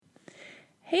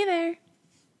Hey there!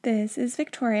 This is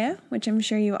Victoria, which I'm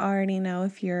sure you already know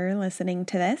if you're listening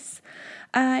to this.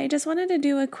 I just wanted to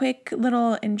do a quick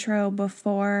little intro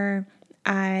before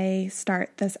I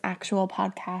start this actual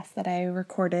podcast that I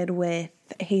recorded with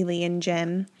Haley and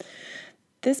Jim.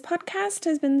 This podcast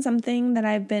has been something that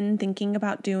I've been thinking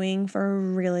about doing for a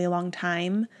really long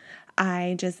time.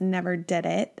 I just never did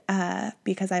it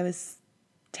because I was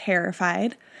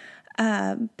terrified.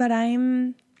 But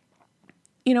I'm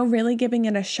really giving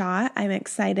it a shot. I'm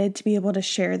excited to be able to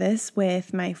share this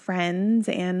with my friends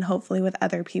and hopefully with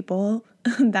other people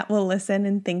that will listen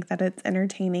and think that it's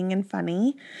entertaining and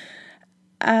funny.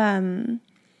 The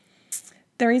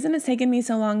reason it's taken me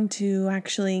so long to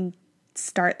actually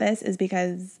start this is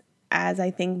because, as I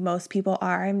think most people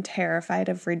are, I'm terrified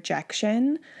of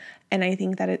rejection. And I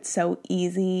think that it's so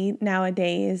easy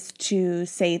nowadays to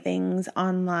say things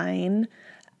online.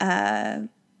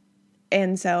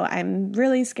 And so I'm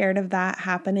really scared of that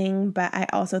happening, but I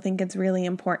also think it's really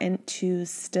important to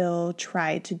still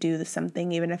try to do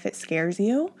something, even if it scares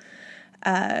you.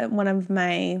 One of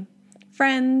my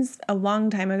friends a long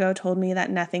time ago told me that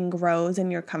nothing grows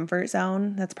in your comfort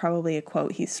zone. That's probably a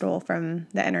quote he stole from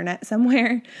the internet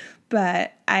somewhere,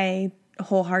 but I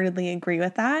wholeheartedly agree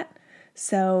with that.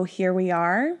 So here we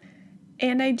are.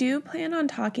 And I do plan on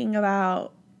talking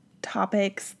about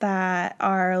topics that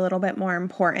are a little bit more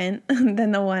important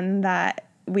than the one that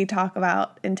we talk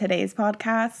about in today's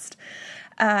podcast.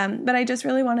 But I just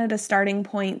really wanted a starting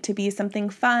point to be something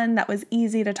fun that was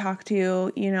easy to talk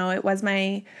to. It was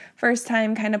my first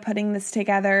time kind of putting this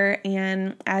together.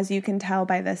 And as you can tell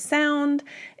by the sound,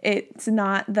 it's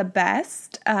not the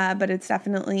best, but it's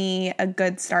definitely a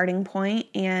good starting point.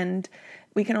 And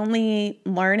we can only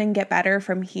learn and get better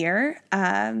from here.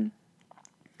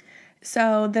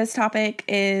 So this topic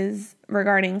is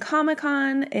regarding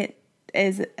Comic-Con. It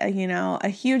is, a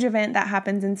huge event that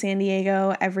happens in San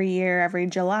Diego every year, every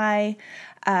July.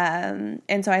 And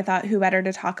so I thought who better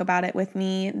to talk about it with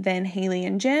me than Haley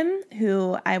and Jim,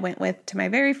 who I went with to my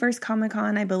very first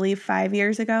Comic-Con, I believe 5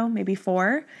 years ago, maybe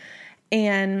 4.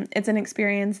 And it's an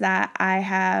experience that I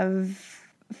have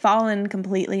fallen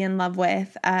completely in love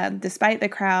with, despite the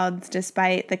crowds,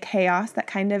 despite the chaos that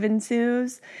kind of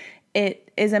ensues.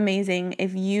 It is amazing.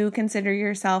 If you consider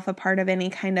yourself a part of any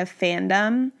kind of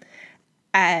fandom,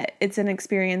 it's an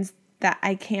experience that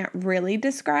I can't really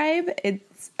describe.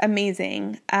 It's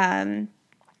amazing. And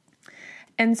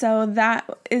so that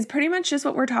is pretty much just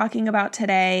what we're talking about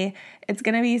today. It's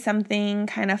going to be something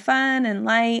kind of fun and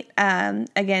light.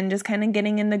 Again, just kind of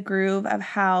getting in the groove of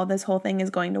how this whole thing is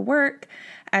going to work.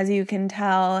 As you can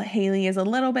tell, Haley is a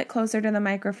little bit closer to the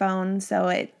microphone,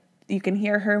 so you can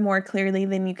hear her more clearly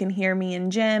than you can hear me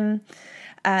and Jim.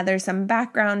 There's some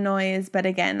background noise, but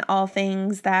again, all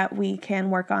things that we can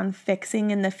work on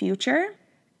fixing in the future.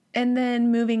 And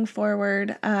then moving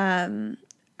forward,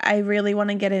 I really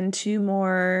want to get into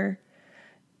more,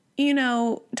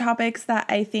 topics that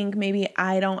I think maybe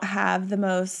I don't have the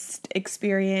most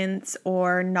experience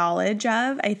or knowledge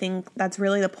of. I think that's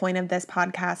really the point of this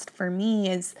podcast for me,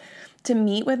 is to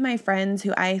meet with my friends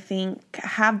who I think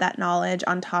have that knowledge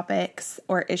on topics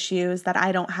or issues that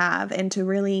I don't have, and to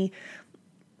really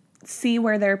see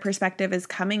where their perspective is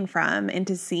coming from, and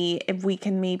to see if we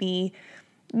can maybe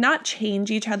not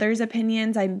change each other's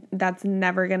opinions. That's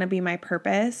never going to be my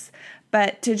purpose,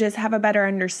 but to just have a better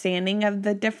understanding of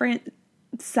the different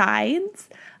sides.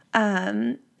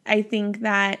 I think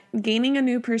that gaining a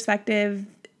new perspective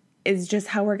is just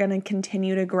how we're going to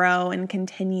continue to grow and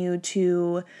continue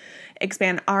to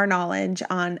expand our knowledge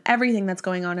on everything that's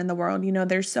going on in the world.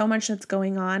 There's so much that's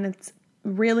going on. It's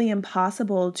really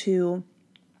impossible to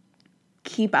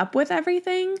keep up with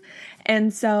everything.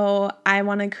 And so I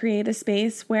want to create a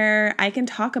space where I can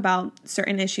talk about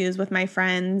certain issues with my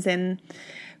friends and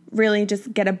really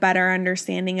just get a better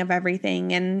understanding of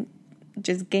everything and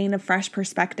just gain a fresh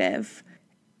perspective.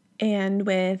 And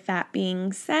with that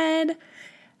being said,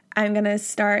 I'm going to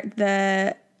start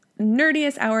the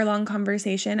nerdiest hour-long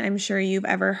conversation I'm sure you've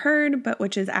ever heard, but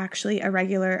which is actually a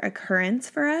regular occurrence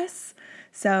for us.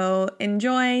 So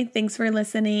enjoy. Thanks for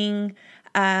listening.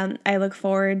 I look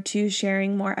forward to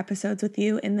sharing more episodes with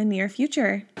you in the near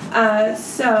future.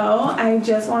 So I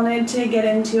just wanted to get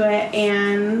into it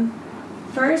and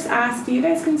first ask, do you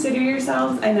guys consider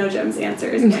yourselves, I know Jim's answer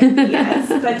is yes,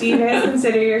 but do you guys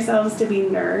consider yourselves to be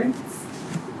nerds?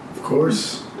 Of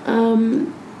course.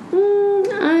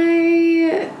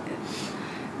 I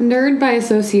nerd by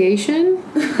association.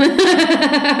 We're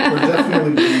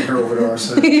definitely being her over to our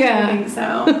side. Yeah. I think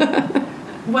so.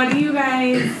 What do you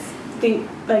guys think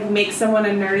makes someone a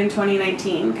nerd in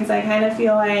 2019? Because I kind of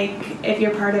feel like if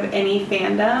you're part of any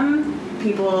fandom,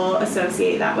 people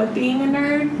associate that with being a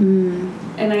nerd.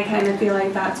 And I kind of feel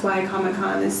like that's why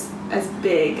Comic-Con is as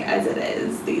big as it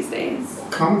is these days.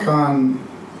 Comic-Con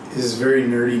is very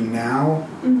nerdy now,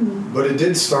 but it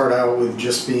did start out with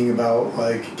just being about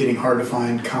like getting hard to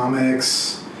find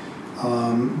comics,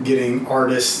 getting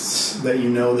artists that you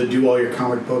know that do all your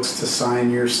comic books to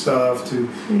sign your stuff, to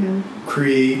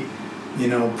create, you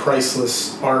know,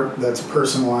 priceless art that's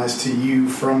personalized to you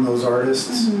from those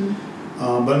artists.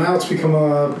 But now it's become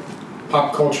a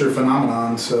pop culture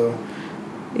phenomenon, so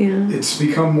it's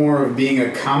become more of being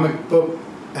a comic book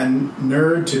and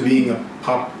nerd to being a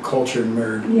pop culture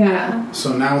nerd.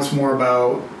 So now it's more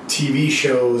about TV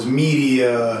shows,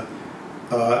 media,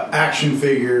 action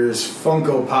figures,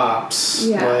 Funko Pops,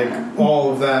 like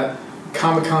all of that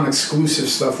Comic-Con exclusive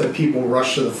stuff that people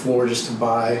rush to the floor just to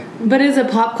buy. But is a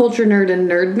pop culture nerd a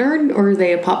nerd, or are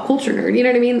they a pop culture nerd? You know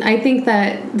what I mean? I think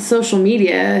that social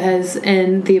media has,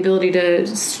 and the ability to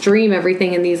stream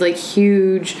everything in these like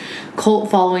huge cult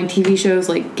following TV shows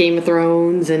like Game of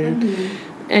Thrones and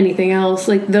anything else,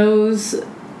 like those,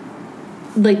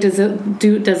 like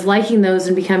does liking those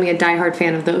and becoming a diehard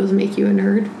fan of those make you a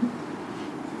nerd?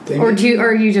 Or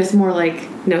are you just more like,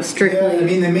 no, strictly? Yeah, I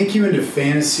mean, they make you into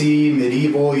fantasy,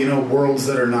 medieval, you know, worlds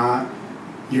that are not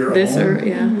your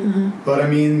own. But I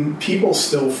mean, people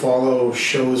still follow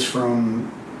shows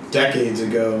from decades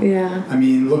ago. I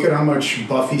mean, look at how much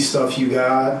Buffy stuff you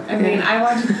got. I mean, I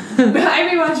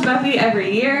rewatch Buffy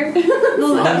every year.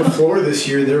 On the floor this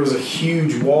year, there was a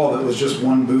huge wall that was just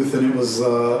one booth, and it was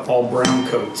all brown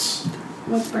coats.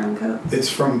 What's brown coat? It's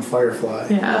from Firefly.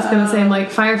 Yeah, I was going to say,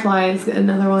 like, Firefly is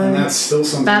another one. And that's still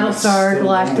something. Battlestar,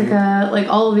 Galactica, like,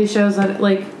 all of these shows that,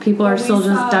 like, people are still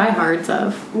just diehards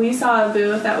of. We saw a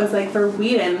booth that was, like, for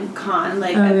Whedon Con,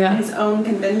 like, his own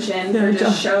convention for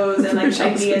just shows and, like,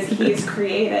 ideas he's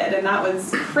created. And that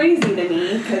was crazy to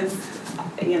me because,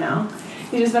 you know,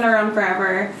 he's just been around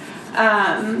forever.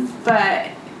 But...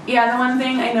 yeah, the one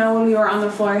thing I know when we were on the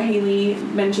floor, Haley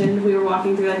mentioned we were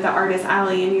walking through, like, the artist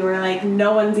alley, and you were like,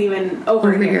 no one's even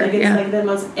over here. Like, it's, like, the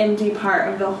most empty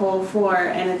part of the whole floor,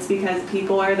 and it's because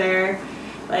people are there,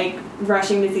 like,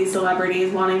 rushing to see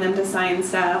celebrities, wanting them to sign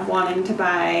stuff, wanting to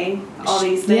buy all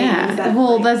these things. Yeah,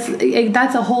 well, like,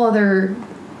 that's a whole other,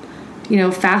 you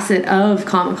know, facet of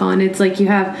Comic-Con. It's like you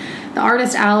have the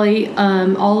artist alley,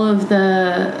 all of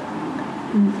the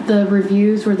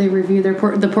reviews where they review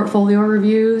the portfolio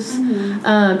reviews,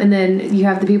 and then you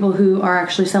have the people who are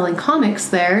actually selling comics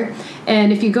there.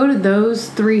 And if you go to those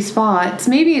three spots,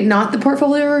 maybe not the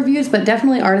portfolio reviews, but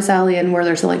definitely Artist Alley and where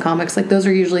they're selling comics, like those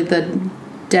are usually the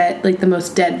dead, like the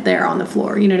most dead there on the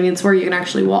floor. You know what I mean? It's where you can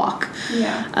actually walk.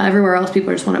 Everywhere else,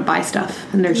 people just want to buy stuff,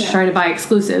 and they're just trying to buy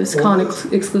exclusives,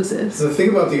 exclusives. The thing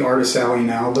about the Artist Alley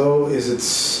now, though, is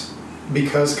it's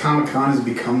because Comic-Con has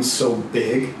become so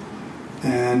big.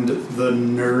 And the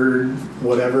nerd,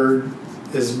 whatever,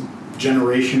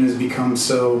 generation has become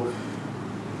so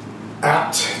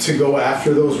apt to go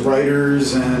after those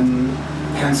writers and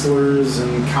pencilers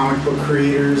and comic book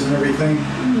creators and everything.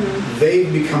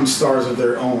 They've become stars of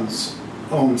their own.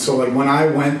 So, like, when I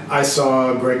went, I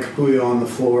saw Greg Capullo on the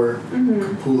floor,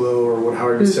 Capullo or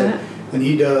however you say it. And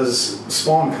he does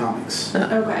Spawn comics.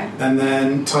 Okay. And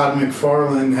then Todd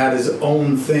McFarlane had his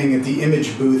own thing at the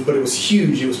Image booth, but it was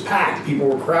huge. It was packed. People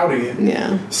were crowding it.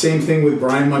 Yeah. Same thing with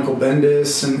Brian Michael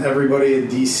Bendis and everybody at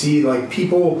DC. Like,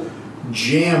 people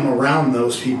jam around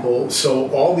those people. So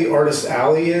all the Artist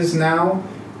Alley is now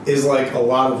is like a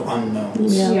lot of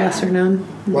unknowns. Yeah, lesser known.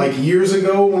 Like, years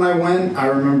ago when I went, I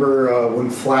remember when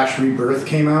Flash Rebirth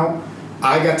came out,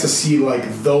 I got to see, like,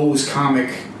 those comic...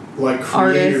 like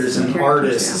creators and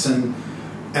artists and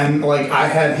like I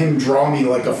had him draw me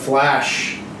like a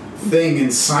Flash thing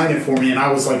and sign it for me, and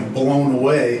I was like blown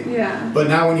away. But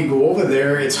now when you go over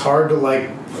there, it's hard to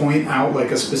like point out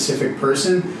like a specific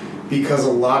person because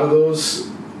a lot of those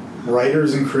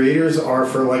writers and creators are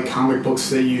for like comic books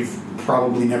that you've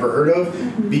probably never heard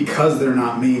of because they're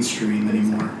not mainstream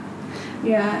anymore.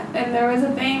 And there was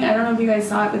a thing, I don't know if you guys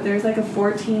saw it, but there's like a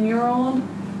 14-year-old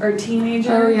or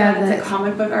teenager that's a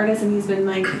comic book artist, and he's been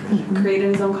like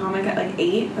created his own comic at like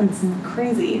 8. That's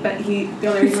crazy. But the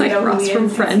only reason I know Ross who he from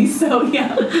is Friends. he's so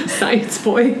Science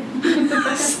boy.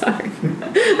 Sorry,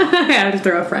 I had to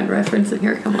throw a Friend reference in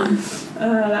here. Come on.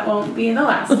 That won't be the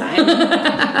last time.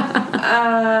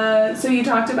 So you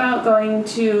talked about going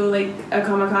to like a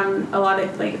Comic-Con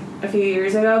like a few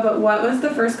years ago, but what was the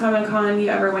first Comic-Con you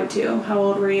ever went to? How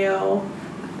old were you?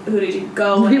 Who did you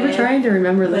go with? We were trying to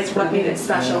remember this. Like, what made it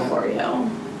special for you?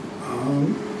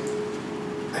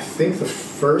 I think the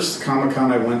first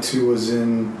Comic-Con I went to was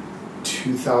in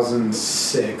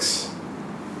 2006.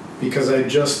 because I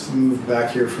just moved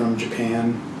back here from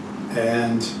Japan,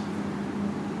 and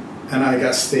I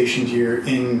got stationed here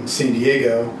in San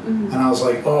Diego, and I was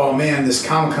like, oh man, this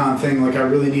Comic-Con thing, like I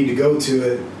really need to go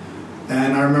to it.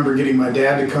 And I remember getting my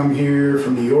dad to come here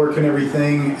from New York and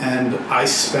everything, and I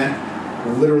spent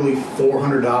literally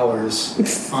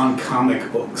 $400 on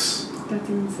comic books. That's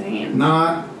insane.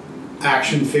 Not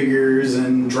action figures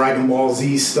and Dragon Ball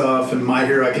Z stuff and My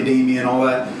Hero Academia and all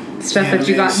that stuff that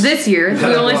you got this year.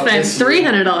 We only spent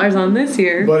 $300 on this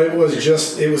year. But it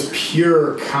was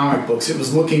pure comic books. It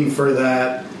was looking for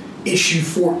that issue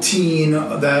 14,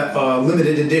 that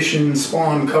limited edition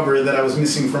Spawn cover that I was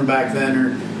missing from back then,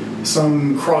 or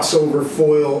some crossover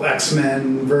foil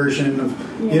X-Men version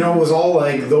of, it was all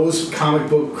like those comic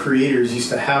book creators used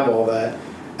to have all that.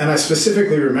 And I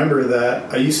specifically remember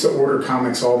that I used to order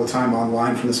comics all the time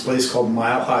online from this place called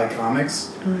Mile High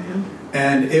Comics. Oh, yeah.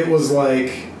 And it was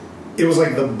like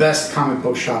the best comic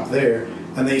book shop there.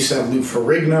 And they used to have Lou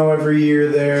Ferrigno every year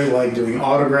there, like doing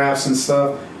autographs and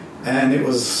stuff. And it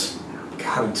was,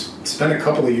 God, it's been a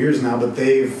couple of years now, but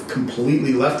they've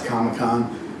completely left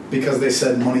Comic-Con because they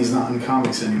said money's not in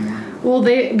comics anymore. Well,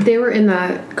 they were in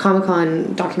that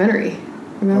Comic-Con documentary.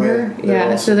 Remember? Oh,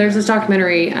 yeah. So there's this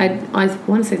documentary. I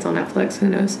want to say it's on Netflix. Who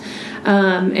knows?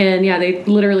 And yeah, they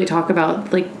literally talk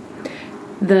about like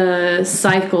the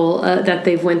cycle that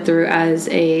they've went through as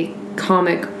a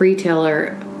comic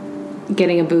retailer,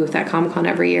 getting a booth at Comic-Con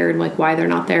every year, and like why they're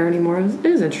not there anymore. It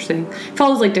was interesting. It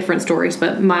follows like different stories,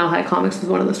 but Mile High Comics was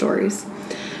one of the stories.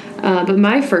 But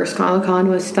my first Comic-Con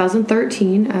was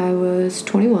 2013. I was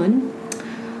 21.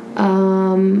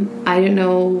 I didn't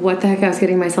know what the heck I was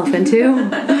getting myself into.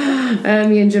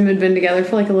 Me and Jim had been together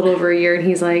for like a little over a year,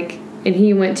 and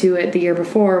he went to it the year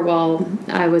before while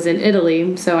I was in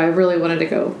Italy, so I really wanted to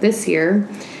go this year.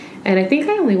 And I think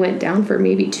I only went down for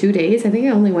maybe 2 days. I think I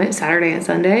only went Saturday and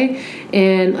Sunday,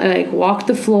 and I like walked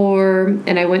the floor,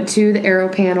 and I went to the Arrow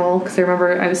panel because I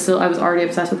remember I was already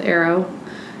obsessed with Arrow.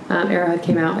 Arrow had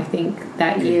came out, I think,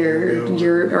 that the year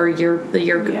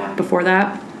before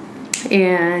that.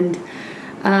 And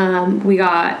we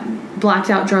got blacked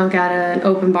out drunk at an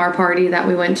open bar party that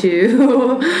we went to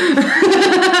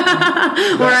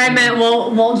where I met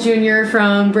Walt Jr.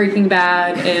 from Breaking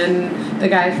Bad and the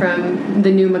guy from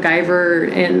the new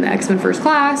MacGyver and X-Men First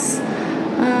Class.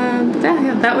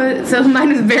 That was, so mine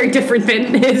was very different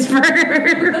than his first.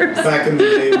 Back in the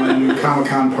day when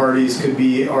Comic-Con parties could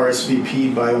be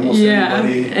RSVP'd by almost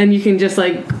anybody. And you can just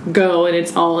like go and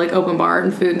it's all like open bar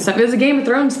and food and stuff. It was a Game of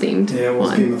Thrones themed. Yeah, it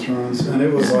was Game of Thrones. And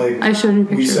it was like, I showed you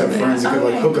we used to have friends that could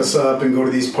like hook us up and go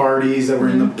to these parties that were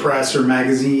in the press or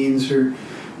magazines.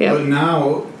 But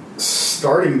now,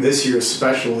 starting this year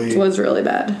especially, it was really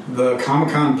bad. The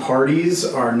Comic-Con parties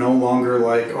are no longer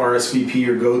like RSVP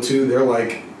or go-to. They're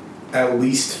like at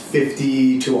least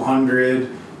 $50 to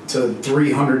 $100 to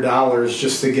 $300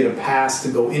 just to get a pass to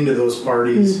go into those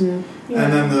parties. And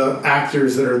then the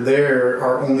actors that are there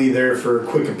are only there for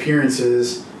quick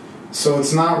appearances. So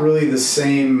it's not really the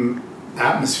same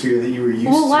atmosphere that you were used to.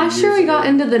 Well, last year we got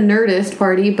into the Nerdist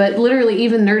party, but literally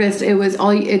even Nerdist,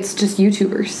 it's just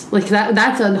YouTubers. Like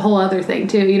that's a whole other thing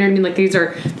too. You know what I mean? Like these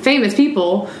are famous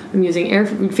people. I'm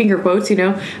using finger quotes,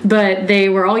 but they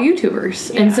were all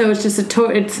YouTubers, and so it's just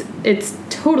it's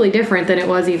totally different than it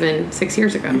was even 6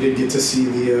 years ago. You did get to see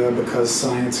the Because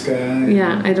Science guy.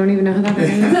 Yeah, I don't even know who that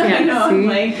is. I know, see?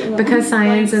 like, Because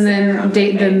Science, and then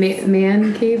the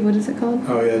Man Cave. What is it called?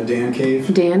 Oh yeah, Dan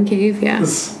Cave. Dan Cave. Yeah.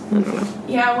 I don't know.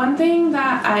 Yeah, one thing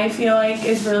that I feel like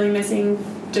is really missing,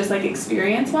 just like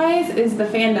experience-wise, is the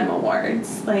fandom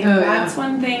awards. Like that's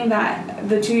one thing that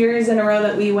the 2 years in a row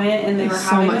that we went and they were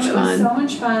having them, it was so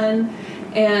much fun,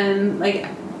 and like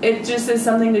it just is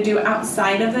something to do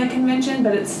outside of the convention,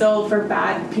 but it's still for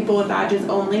people with badges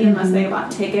only, unless they bought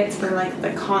tickets for like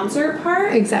the concert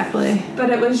part. Exactly.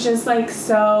 But it was just like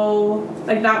so,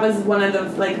 like that was one of the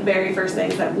like very first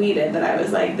things that we did that I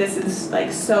was like, this is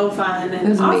like so fun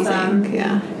and awesome. Amazing.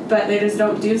 Yeah. But they just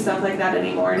don't do stuff like that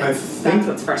anymore, and that's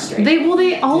what's frustrating.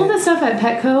 They all of the stuff at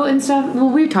Petco and stuff.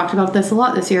 Well, we've talked about this a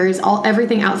lot this year. Is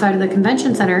everything outside of the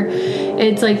convention center?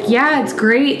 It's like, yeah, it's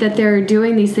great that they're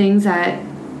doing these things that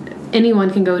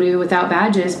anyone can go to without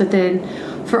badges, but then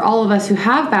for all of us who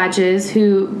have badges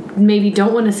who maybe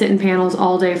don't want to sit in panels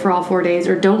all day for all 4 days,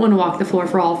 or don't want to walk the floor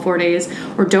for all 4 days,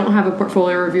 or don't have a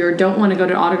portfolio review, or don't want to go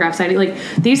to autograph signing, like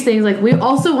these things, like we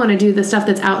also want to do the stuff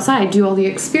that's outside, do all the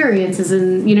experiences,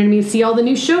 and you know what I mean, see all the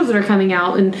new shows that are coming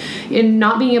out, and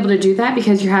not being able to do that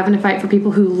because you're having to fight for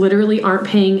people who literally aren't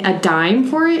paying a dime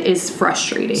for it is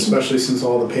frustrating. Especially since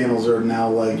all the panels are now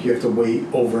like you have to wait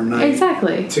overnight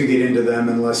exactly to get into them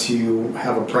unless you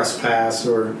have a press pass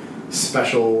or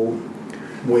special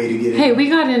way to get in. Hey, we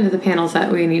got into the panels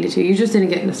that we needed to. You just didn't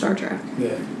get into Star Trek.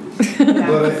 Yeah.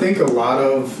 But I think a lot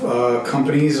of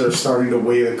companies are starting to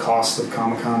weigh the cost of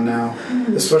Comic-Con now,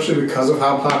 especially because of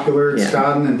how popular it's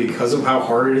gotten and because of how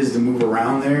hard it is to move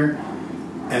around there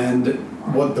and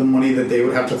what the money that they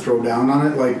would have to throw down on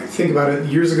it. Like, think about it.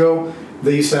 Years ago,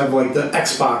 they used to have, like, the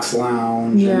Xbox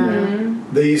Lounge. Yeah. And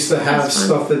they used to have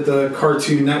stuff that the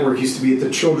Cartoon Network used to be at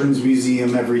the Children's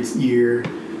Museum every year.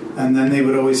 And then they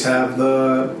would always have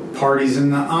the parties in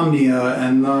the Omnia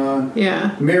and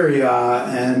the Marriott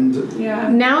and... Yeah.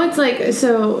 Now it's like,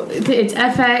 so it's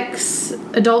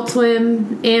FX, Adult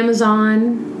Swim,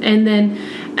 Amazon, and then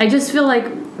I just feel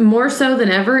like more so than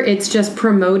ever, it's just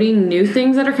promoting new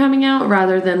things that are coming out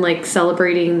rather than like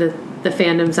celebrating the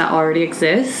fandoms that already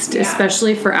exist,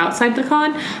 especially for outside the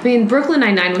con. I mean, Brooklyn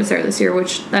Nine-Nine was there this year,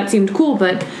 which that seemed cool,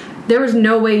 but there was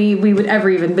no way we would ever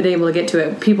even been able to get to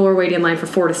it. People were waiting in line for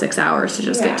 4 to 6 hours to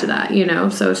just get to that, you know?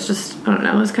 So it's just, I don't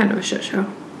know, it was kind of a shit show.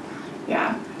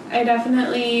 Yeah. I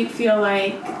definitely feel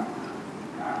like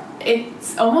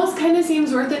it's almost kind of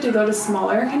seems worth it to go to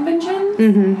smaller conventions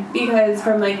because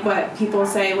from like what people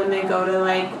say when they go to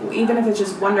like even if it's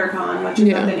just WonderCon, which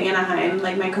is up in Anaheim,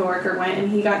 like my coworker went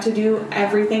and he got to do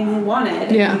everything he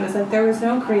wanted. And he was like, there was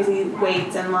no crazy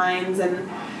waits and lines and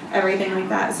everything like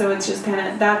that. So it's just kind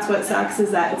of, that's what sucks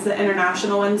is that it's the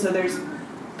international one, so there's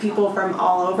people from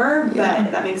all over, but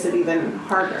that makes it even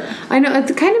harder. I know,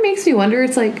 it kind of makes me wonder,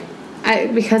 it's like,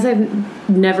 because I've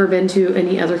never been to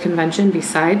any other convention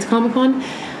besides Comic-Con,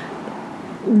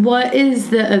 what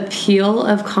is the appeal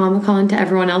of Comic-Con to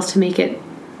everyone else to make it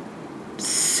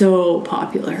so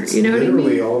popular? You know what I mean?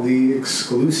 Literally all the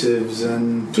exclusives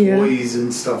and toys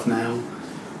and stuff now.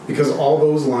 Because all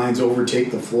those lines overtake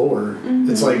the floor.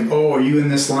 It's like, oh, are you in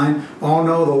this line? Oh,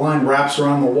 no, the line wraps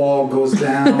around the wall, goes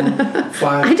down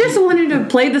 5... I just wanted to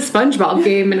play the SpongeBob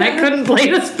game, and I couldn't play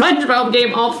the SpongeBob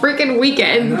game all freaking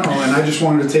weekend. I know, and I just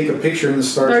wanted to take a picture in the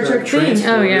Star Trek thing.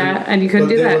 Oh, yeah, and you couldn't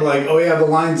do that. But they were like, oh, yeah, the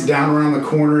line's down around the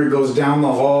corner, it goes down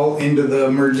the hall into the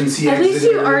emergency exit. At least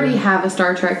you already have a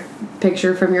Star Trek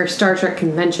picture from your Star Trek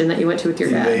convention that you went to with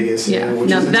your dad. Vegas,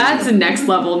 Now that's a next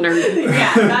level nerd.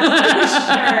 That's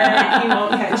for sure. You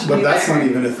won't catch me. But that's not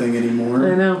even a thing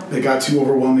anymore. I know. It got too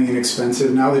overwhelming and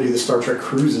expensive. Now they do the Star Trek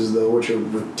cruises, though, which are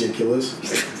ridiculous.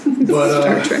 But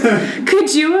Star Trek.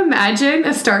 Could you imagine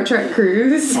a Star Trek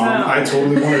cruise? I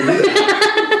totally want to do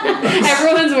that.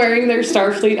 Everyone's wearing their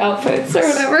Starfleet outfits or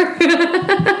whatever.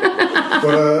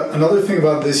 But another thing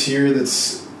about this year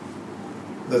that's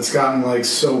gotten like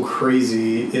so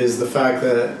crazy is the fact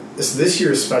that this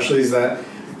year especially is that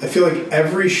I feel like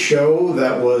every show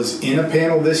that was in a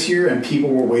panel this year and people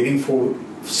were waiting for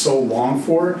so long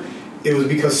for, it was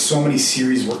because so many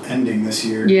series were ending this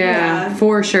year. Yeah,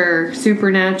 for sure.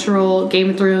 Supernatural, Game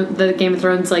of Thrones, the Game of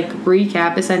Thrones like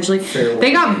recap essentially.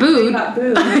 They got booed.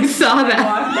 I saw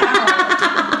that.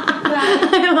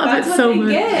 I love it so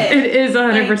much. It is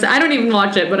 100%. I don't even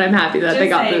watch it, but I'm happy that they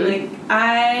got booed. Like,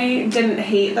 I didn't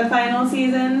hate the final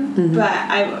season,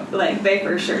 but they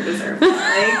for sure deserved it.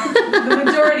 Like the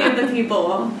majority of the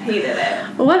people hated it.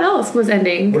 What else was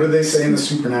ending? What did they say in the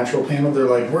Supernatural panel? They're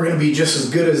like, we're going to be just as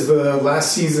good as the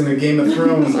last season of Game of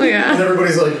Thrones. Oh, yeah. And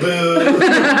everybody's like, boo.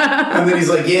 And then he's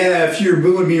like, yeah, if you're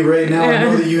booing me right now, I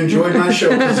know that you enjoyed my show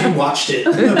because you watched it.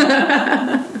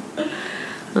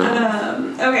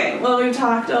 Okay, well, we've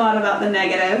talked a lot about the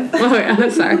negative. Oh, yeah,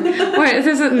 sorry. Wait,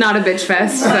 this is not a bitch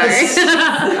fest. Sorry.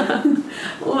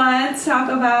 Let's talk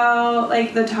about,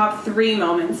 like, the top 3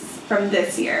 moments from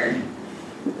this year.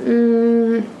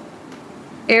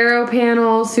 Arrow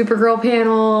panel, Supergirl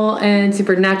panel, and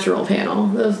Supernatural panel.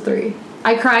 Those 3.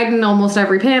 I cried in almost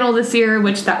every panel this year,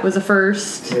 which that was a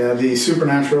first. Yeah, the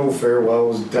Supernatural farewell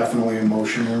was definitely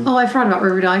emotional. Oh, I forgot about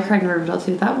Riverdale. I cried in Riverdale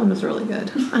too. That one was really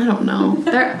good. I don't know.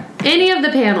 Any of the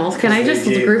panels. Can I just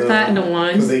group that into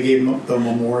one? Because they gave the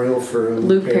memorial for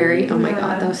Luke Perry. Oh my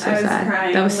god, that was so sad.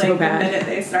 Crying, that was so bad. The minute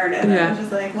they started, I was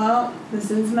just like, well, this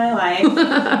is my life.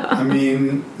 I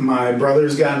mean, my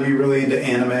brother's gotten me really into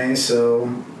anime,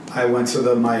 so I went to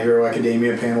the My Hero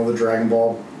Academia panel, the Dragon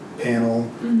Ball panel,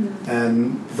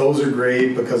 and those are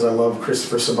great because I love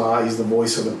Christopher Sabat. He's the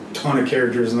voice of a ton of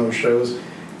characters in those shows,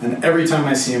 and every time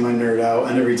I see him I nerd out,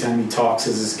 and every time he talks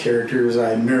as his characters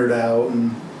I nerd out.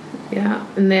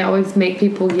 And they always make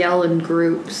people yell in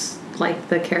groups like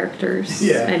the characters,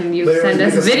 and you send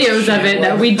us videos of it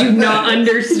that we do not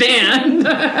understand.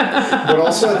 But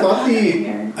also I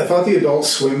thought the Adult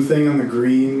Swim thing on the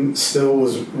green still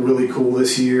was really cool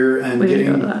this year, and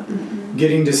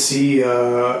getting to see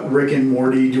Rick and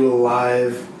Morty do a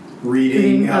live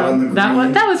reading out on the green.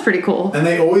 That was pretty cool. And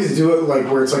they always do it like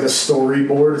where it's like a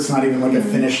storyboard. It's not even like a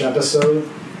finished episode.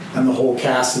 And the whole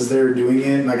cast is there doing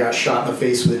it. And I got shot in the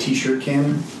face with a t-shirt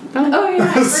cannon. Oh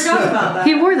yeah, I forgot about that.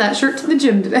 He wore that shirt to the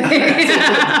gym today.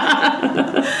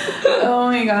 Oh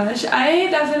my gosh. I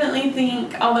definitely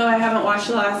think, although I haven't watched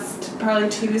the last probably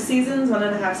 2 seasons,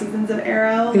 1.5 seasons of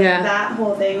Arrow, Yeah. that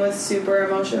whole thing was super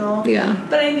emotional. Yeah.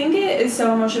 But I think it is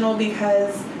so emotional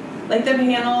because, like, the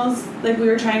panels, like, we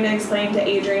were trying to explain to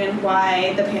Adrian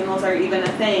why the panels are even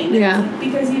a thing. Yeah.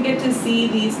 Because you get to see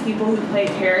these people who play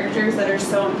characters that are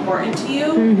so important to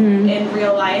you in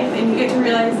real life, and you get to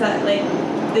realize that, like,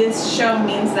 this show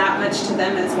means that much to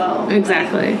them as well.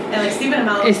 Exactly. And like Stephen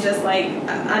Amell is just like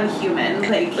unhuman.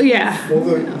 Like Yeah. Well,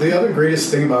 the other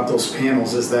greatest thing about those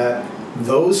panels is that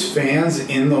those fans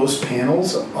in those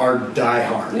panels are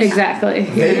diehards. Exactly.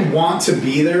 They want to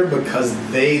be there because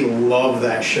they love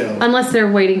that show. Unless they're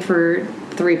waiting for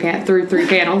three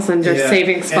panels and just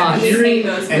saving spots.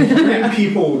 And hearing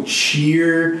people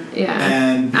cheer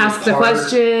and ask the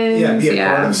questions. Yeah, be a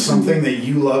part of something that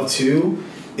you love too.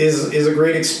 Is a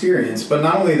great experience. But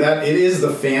not only that, it is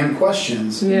the fan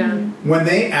questions. Yeah. When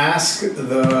they ask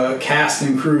the cast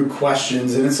and crew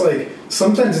questions, and it's like,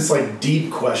 sometimes it's like deep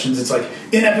questions. It's like,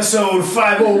 in episode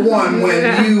 501,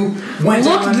 when you went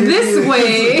looked this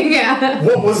way,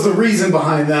 what was the reason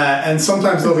behind that? And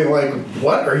sometimes they'll be like,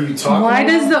 what are you talking Why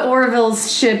about? does the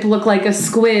Orville's ship look like a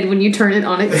squid when you turn it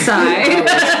on its side?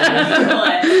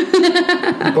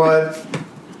 But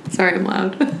sorry, I'm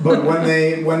loud. But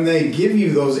when they give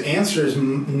you those answers,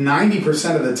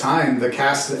 90% of the time, the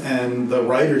cast and the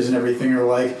writers and everything are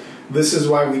like, "This is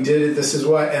why we did it. This is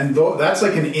why," and that's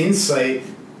like an insight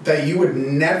that you would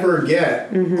never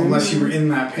get unless you were in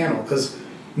that panel. Because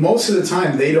most of the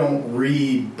time, they don't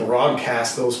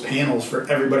rebroadcast those panels for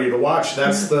everybody to watch.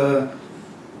 That's the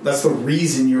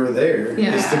reason you're there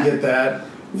is to get that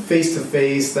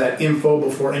face-to-face, that info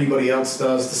before anybody else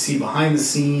does, to see behind the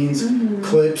scenes,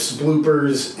 clips,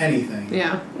 bloopers, anything.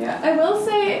 Yeah, I will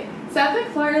say Seth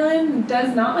MacFarlane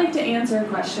does not like to answer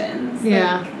questions.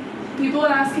 Yeah. Like, people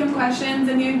would ask him questions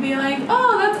and he'd be like,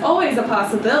 oh, that's always a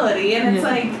possibility. And it's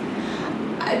like,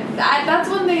 that's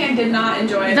one thing I did not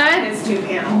enjoy about his 2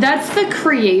 panels. That's the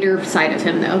creator side of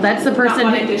him, though. That's the person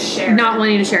not wanting to share. Not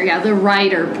wanting to share. Yeah, the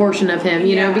writer portion of him.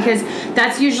 You know, because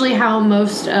that's usually how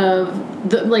most of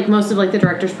the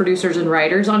directors, producers, and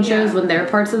writers on shows, when they're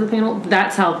parts of the panel,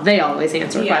 that's how they always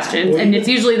answer questions. And it's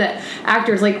usually that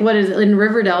actors, like what is it, in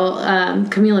Riverdale,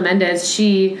 Camila Mendes,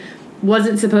 she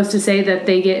wasn't supposed to say that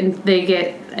they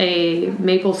get a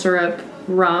maple syrup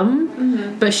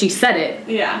rum, but she said it.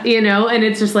 Yeah. You know, and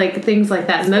it's just like things like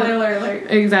that. Spoiler alert.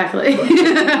 Exactly.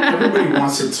 Everybody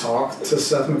wants to talk to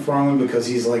Seth MacFarlane because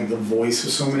he's like the voice of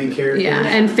so many characters. Yeah,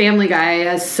 and Family Guy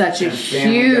has such a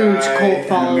huge cult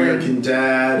following. American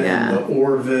Dad and the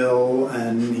Orville,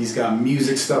 and he's got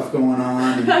music stuff going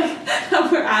on.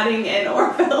 We're adding in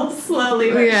Orville slowly.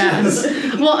 Yes.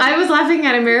 Well, I was laughing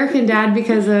at American Dad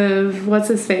because of what's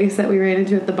his face that we ran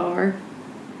into at the bar.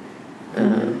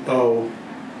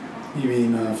 You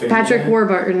mean Patrick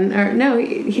Warburton? Or, no,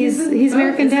 he's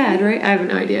American Dad, right? I have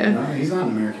no idea. No, he's not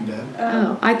an American Dad.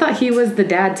 Oh, I thought he was the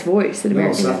dad's voice in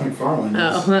American Seth Dad. MacFarlane.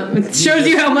 Oh, that shows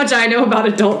you how much I know about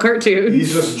adult cartoons.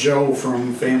 He's just Joe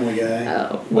from Family Guy.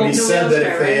 Oh, but he said that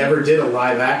if they ever did a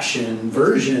live action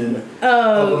version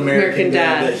of American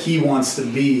Dad, that he wants to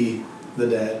be the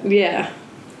dad. Yeah,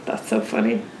 that's so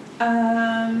funny.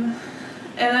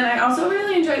 And then I also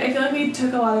really enjoyed, I feel like we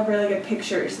took a lot of really good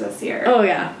pictures this year. Oh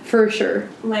yeah, for sure.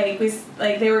 Like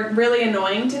they were really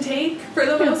annoying to take for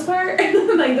the most part.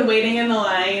 Like the waiting in the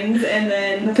lines and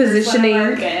then the positioning. First one of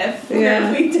our GIF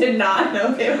where we did not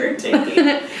know they were taking.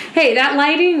 Hey, that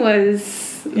lighting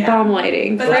was bomb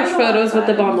lighting. But fresh photos with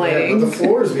the bomb lighting. But the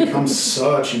floor has become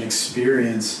such an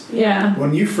experience. Yeah.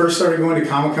 When you first started going to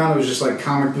Comic-Con, it was just like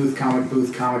comic booth, comic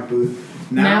booth, comic booth.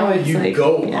 Now you like,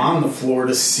 go on the floor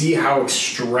to see how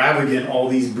extravagant all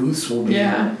these booths will be.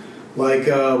 Yeah. Like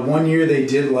one year they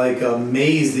did like a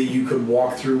maze that you could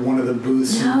walk through one of the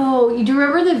booths. No, you do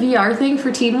remember the VR thing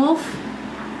for Teen Wolf?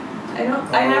 I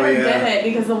never did it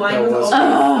because the line was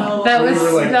open. That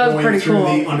was pretty through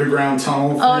cool. The underground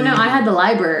tunnel thing. Oh no, I had the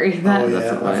library.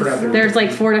 I forgot. There's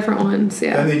like 4 different ones.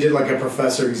 Yeah. Then they did like a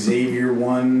Professor Xavier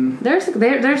one. There's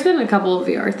been a couple of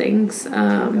VR things. Oh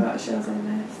gosh, that was a mess.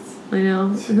 I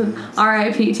know.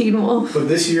 R.I.P. Teen Wolf. But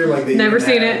this year, like, they Never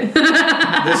seen it.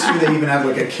 This year, they even had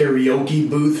like a karaoke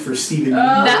booth for Steven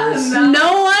Universe.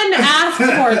 No one asked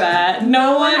for that.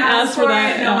 No one asked for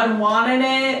that. No one wanted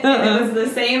it. It was the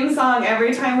same song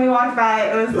every time we walked by.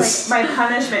 It was like my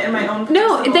punishment in my own.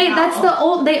 No,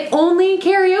 they only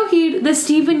karaoke'd the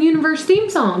Steven Universe theme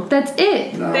song. That's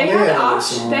it. No, They had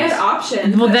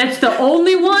options. Well, that's the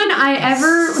only one I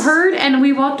ever heard, and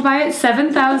we walked by it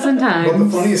 7,000 times. But the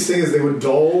funniest thing is they would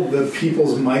dull the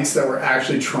people's mics that were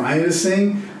actually trying to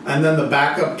sing, and then the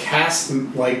backup cast,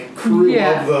 like, crew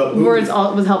of the booth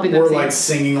was helping them were sing. like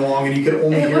singing along, and you could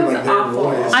only hear like their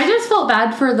voice. I just felt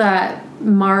bad for that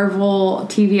Marvel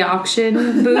TV auction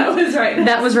booth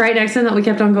that was right next to them that we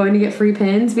kept on going to get free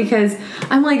pins, because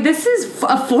I'm like, this is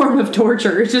a form of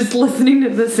torture, just listening to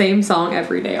the same song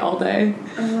every day all day.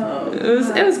 Oh,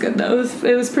 it was good though.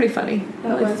 It was pretty funny.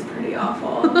 That was pretty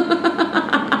awful.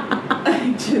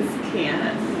 I just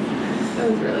can't.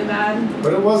 It was really bad.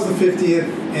 But it was the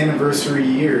 50th anniversary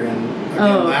year, and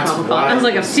again, that's why I was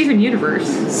like a Steven Universe.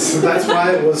 So that's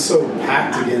why it was so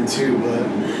packed again too. But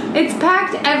it's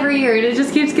packed every year, and it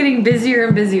just keeps getting busier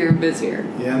and busier and busier.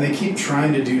 Yeah, and they keep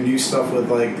trying to do new stuff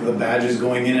with like the badges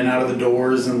going in and out of the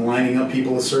doors and lining up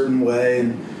people a certain way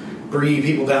and bringing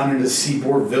people down into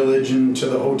Seaport Village and to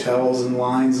the hotels and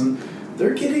lines, and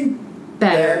they're getting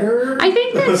better. I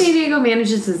think that San Diego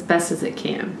manages as best as it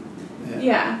can.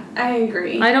 Yeah, I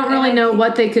agree. I don't really know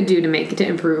what they could do to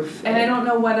improve. And I don't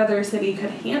know what other city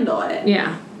could handle it.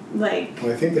 Yeah. Like...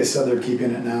 Well, I think they said they're keeping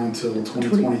it now until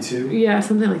 2022. Yeah,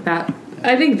 something like that.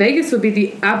 I think Vegas would be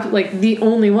the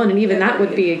only one, and even that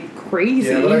would be crazy.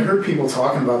 Yeah, but I heard people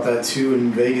talking about that too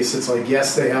in Vegas. It's like,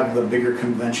 yes, they have the bigger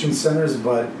convention centers,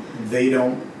 but they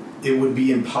don't... It would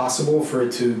be impossible for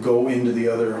it to go into the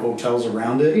other hotels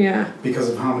around it. Yeah. Because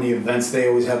of how many events they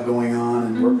always have going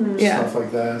on and stuff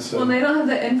like that. So. Well, they don't have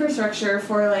the infrastructure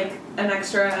for like an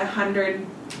extra 100,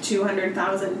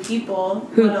 200,000 people.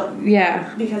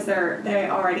 Because they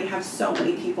already have so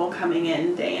many people coming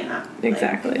in day and night.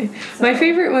 Exactly. So. My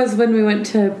favorite was when we went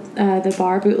to the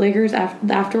bar Bootleggers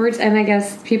afterwards, and I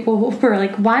guess people were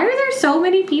like, "Why are there so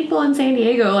many people in San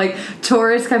Diego?" Like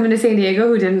tourists coming to San Diego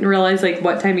who didn't realize like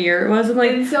what time of year it was. I'm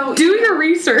like, so do your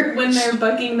research. When they're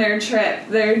booking their trip,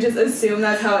 they just assume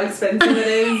that's how expensive it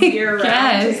is year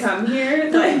round to come here.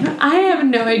 Like, I have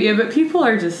no idea, but people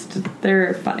are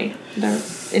they're funny. They're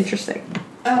interesting.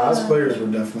 Cosplayers were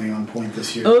definitely on point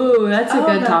this year. Oh, that's a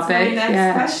good topic. My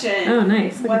next question. Oh,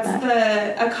 nice. What's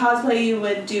a cosplay you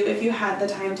would do if you had the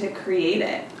time to create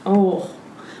it? Oh,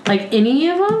 like any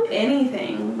of them?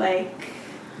 Anything. Like...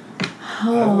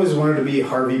 I always wanted to be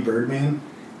Harvey Birdman.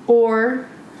 Or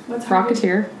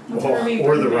Rocketeer.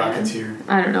 Or the Rocketeer.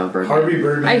 I don't know. Birdman. Harvey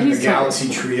Birdman and the Galaxy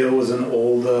Trio was an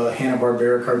old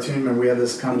Hanna-Barbera cartoon. Remember we had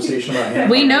this conversation about Hanna-Barbera?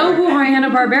 We know who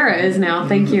Hanna-Barbera is now.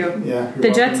 Thank you. Yeah. The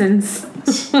Jetsons.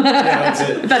 Yeah, that's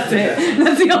it. That's it.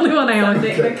 That's the only one I own.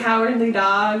 The Cowardly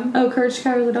Dog. Oh, Courage the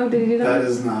Cowardly Dog. Did he do that? That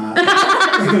is not.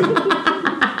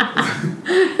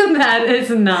 That is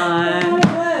not. Oh, it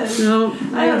was. Nope.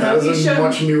 I don't know. That was a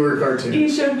much newer cartoon. He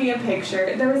showed me a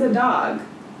picture. There was a dog.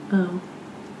 Oh.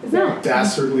 Is that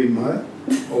Dastardly Mutt?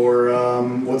 Or,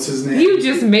 what's his name? You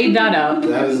just made that up.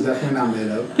 That is definitely not made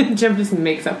up. Jeff just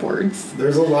makes up words.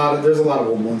 There's a lot of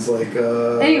old ones like...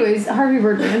 Anyways, Harvey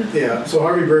Birdman. Yeah, so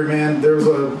Harvey Birdman, there was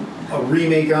a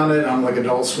remake on it on like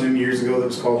Adult Swim years ago that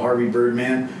was called Harvey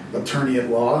Birdman, Attorney at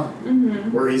Law,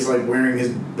 where he's like wearing his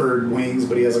bird wings,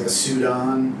 but he has like a suit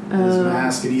on, and his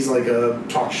mask, and he's like a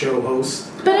talk show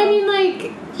host. But I mean,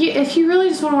 like, if you really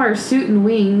just want to wear a suit and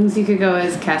wings, you could go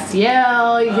as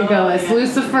Castiel, you could go as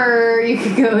Lucifer, you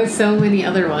could go as so many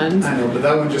other ones. I know, but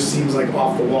that one just seems like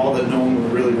off the wall that no one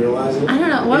would really realize it. I don't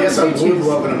know. Yes, I would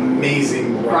love an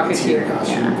amazing Rocketeer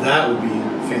costume. Yeah. That would be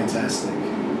fantastic.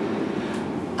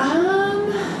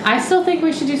 I still think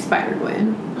we should do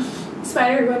Spider-Gwen.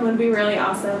 Spider-Gwen would be really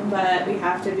awesome, but we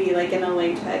have to be like in a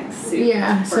latex suit.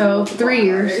 Yeah, so 3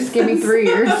 years. Give me 3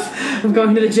 years of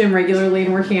going to the gym regularly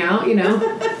and working out, you know.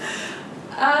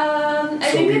 I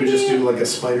so think we would just do like a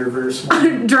Spider-Verse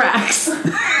one? Drax.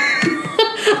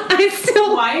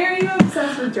 Why are you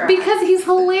obsessed with Drax? Because he's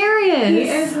hilarious. He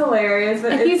is hilarious,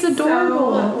 but he's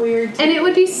adorable. So weird too. And it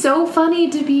would be so funny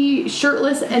to be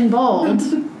shirtless and bald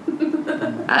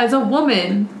as a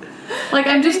woman. Like,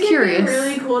 I'm just curious. It'd be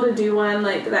really cool to do one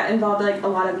like that involved like a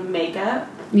lot of makeup.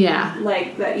 Yeah.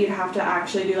 Like that you'd have to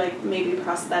actually do like maybe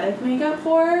prosthetic makeup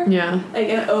for. Yeah. Like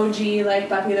an OG like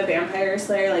Buffy the Vampire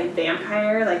Slayer like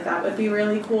vampire, like that would be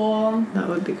really cool. That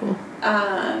would be cool.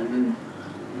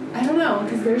 I don't know,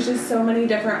 because there's just so many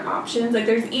different options. Like,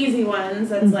 there's easy ones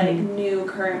that's like new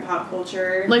current pop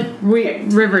culture, like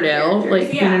Riverdale,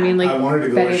 like you know what I mean. Like I wanted to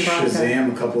go Betty with Bronco.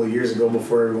 Shazam a couple of years ago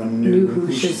before everyone knew who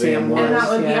Shazam was. and that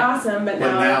would be awesome. But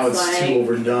now it's it's like, too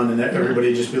overdone, and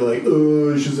everybody just be like,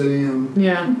 "Oh, Shazam!"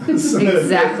 Yeah,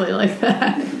 exactly like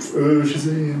that. Oh,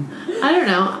 Shazam! I don't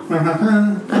know.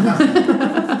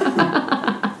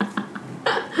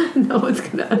 No one's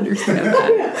gonna understand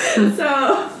that.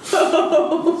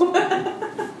 So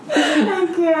I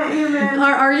can't even.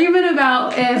 Our argument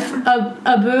about if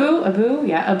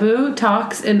Abu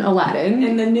talks in Aladdin.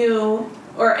 In the new,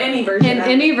 or any version. In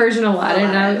any version of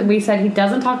Aladdin. We said he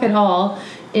doesn't talk at all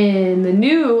in the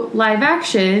new live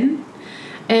action.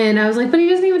 And I was like, but he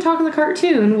doesn't even talk in the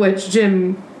cartoon, which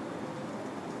Jim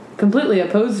completely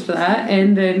opposed to that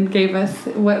and then gave us,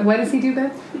 what does he do,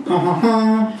 Beth?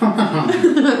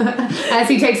 As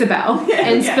he takes a bow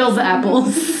and spills the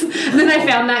apples. And then I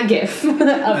found that gif.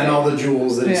 And all the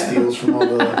jewels that he steals from all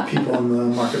the people in the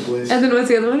marketplace. And then what's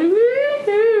the other one?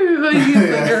 He's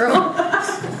the girl.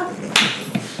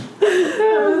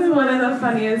 That was one of the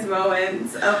funniest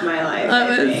moments of my life.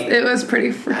 It was pretty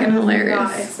freaking hilarious. I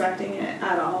was not expecting it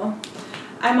at all.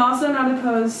 I'm also not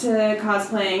opposed to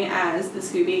cosplaying as the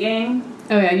Scooby Gang.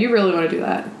 Oh yeah, you really want to do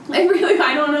that.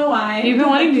 I don't know why. You've been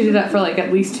wanting to do that for like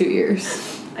at least 2 years.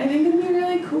 I think it'd be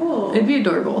really cool. It'd be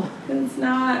adorable. It's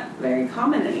not very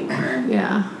common anymore.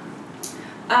 Yeah.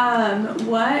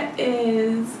 What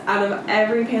is, out of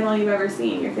every panel you've ever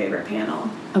seen, your favorite panel?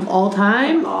 Of all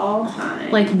time? Of all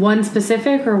time. Like one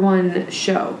specific or one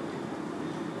show?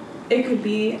 It could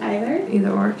be either. Either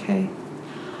or, okay.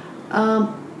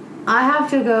 I have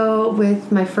to go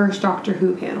with my first Doctor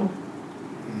Who panel.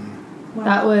 Wow.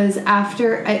 That was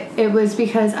after, it was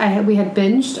because we had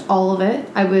binged all of it.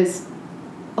 I was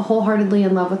wholeheartedly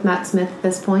in love with Matt Smith at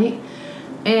this point.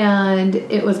 And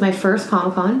it was my first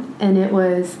Comic-Con. And it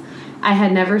was, I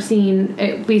had never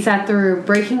seen, we sat through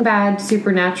Breaking Bad,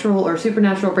 Supernatural,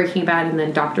 Breaking Bad, and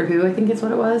then Doctor Who, I think is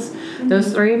what it was. Mm-hmm.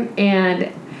 Those three.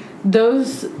 And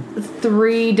those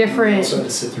three different... I also had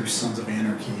to sit through Sons of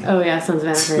Anarchy. Oh yeah, Sons of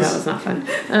Anarchy. That was not fun.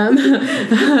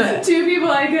 Two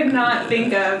people I could not think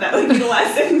of that would be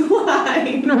less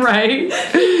inclined. Right.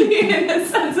 In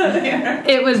Sons of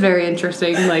Anarchy. It was very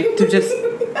interesting, like, to just...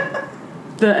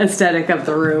 the aesthetic of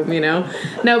the room, you know.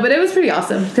 No, but it was pretty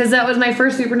awesome because that was my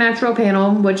first Supernatural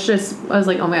panel, which just I was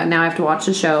like, oh my god, now I have to watch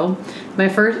the show. My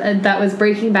first that was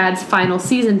Breaking Bad's final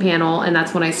season panel, and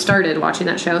that's when I started watching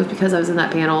that show because I was in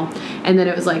that panel. And then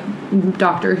it was like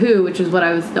Doctor Who, which is what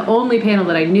I was the only panel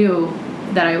that I knew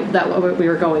that we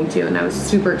were going to, and I was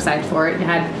super excited for it. It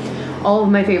had all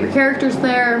of my favorite characters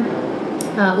there.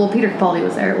 Well, Peter Capaldi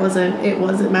was there. It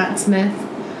wasn't Matt Smith.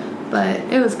 But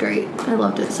it was great. I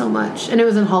loved it so much. And it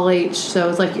was in Hall H, so it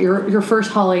was like your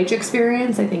first Hall H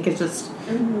experience, I think, is just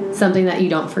something that you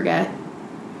don't forget.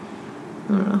 I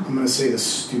don't know. I'm going to say the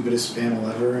stupidest panel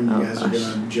ever, and you guys are going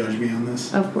to judge me on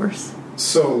this. Of course.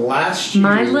 So last year...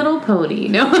 My Little Pony.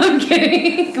 No, I'm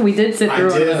kidding. We did sit through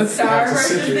one of those. I did have to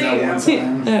sit through that one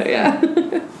time. Oh,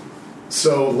 yeah.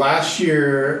 So last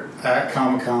year at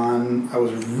Comic-Con, I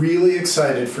was really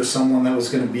excited for someone that was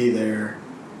going to be there.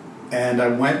 And I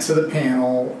went to the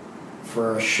panel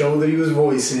for a show that he was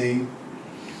voicing,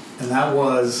 and that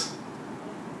was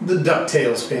the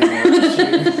DuckTales panel last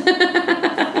year.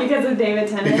 Because of David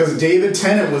Tennant? Because David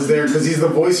Tennant was there because he's the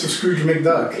voice of Scrooge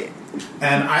McDuck.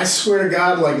 And I swear to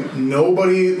God, like,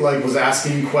 nobody was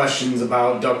asking questions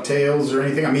about DuckTales or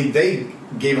anything. I mean, they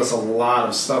gave us a lot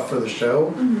of stuff for the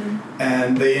show,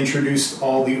 and they introduced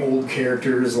all the old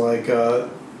characters like... no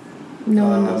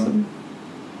one knows them.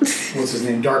 What's his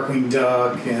name? Darkwing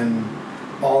Duck and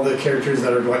all the characters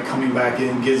that are like coming back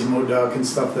in, Gizmo Duck and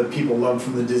stuff that people loved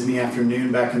from the Disney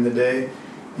Afternoon back in the day.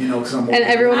 You know, because I'm and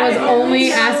everyone was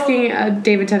only asking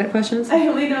David Tennant questions. I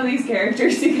only know these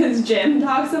characters because Jim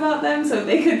talks about them, so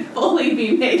they could fully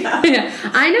be made up. Yeah,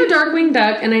 I know Darkwing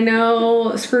Duck and I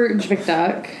know Scrooge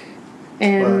McDuck,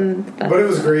 and but it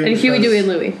was great. And Huey, Dewey, and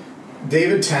Louie.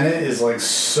 David Tennant is like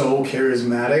so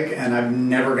charismatic, and I've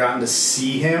never gotten to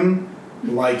see him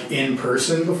like in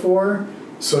person before,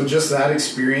 so just that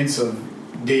experience of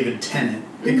David Tennant,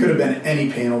 it could have been any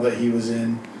panel that he was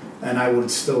in, and I would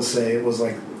still say it was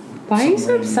like... Why are you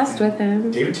so obsessed with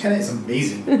him? David Tennant is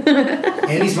amazing.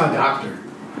 And he's my doctor.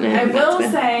 I will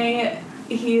say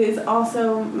he is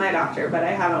also my doctor, but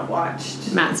I haven't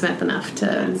watched Matt Smith enough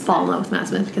to fall in love with Matt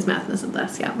Smith because Matt Smith is the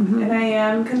best. Yeah. And I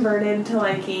am converted to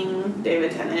liking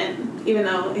David Tennant, even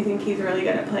though I think he's really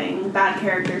good at playing bad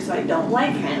characters, so I don't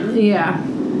like him. Yeah.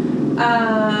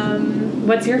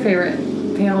 What's your favorite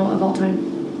panel of all time?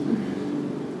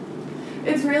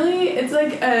 It's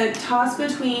like a toss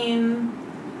between,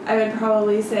 I would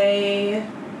probably say,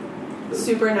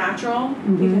 Supernatural,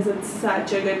 because it's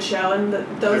such a good show, and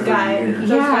those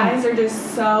guys are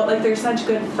just so, like, they're such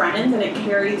good friends, and it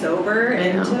carries over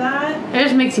into that. It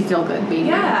just makes you feel good being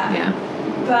there. Yeah.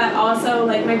 But also,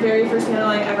 like, my very first panel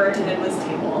I ever attended was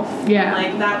Teen Wolf. Yeah.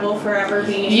 Like, that will forever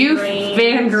be You ingrained.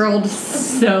 fangirled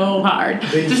so hard.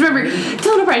 Just remember,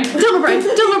 Dylan O'Brien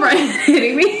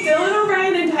hitting me. Dylan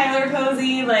O'Brien and Tyler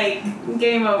Posey, like,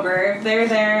 game over. If they're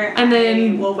there, and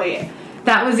then we'll wait.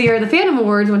 That was the year of the Fandom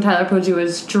Awards when Tyler Posey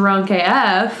was drunk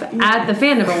AF at the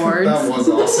Fandom Awards. That was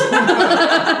awesome.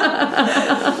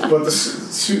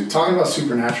 But talking about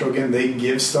Supernatural again, they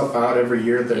give stuff out every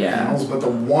year at their panels, but the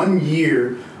one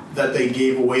year that they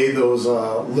gave away those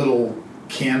little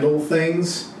candle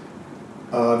things,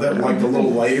 that like the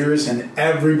little lighters, and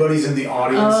everybody's in the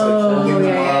audience holding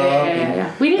them up.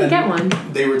 Yeah. We didn't get one.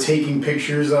 They were taking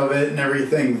pictures of it and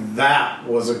everything. That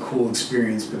was a cool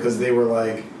experience because they were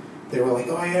like, oh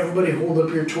yeah, everybody hold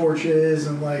up your torches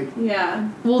and like. Yeah.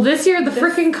 Well, this year the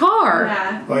freaking car.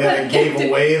 Yeah. Oh yeah, they gave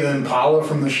away the Impala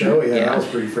from the show. Yeah, that was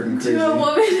pretty freaking crazy. To a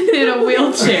woman in a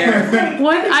wheelchair.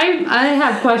 What? I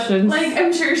have questions. Like,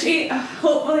 I'm sure she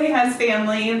hopefully has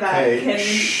family that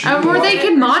can. Or they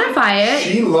can modify it.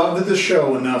 She loved the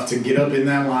show enough to get up in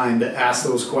that line to ask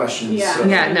those questions. Yeah. So.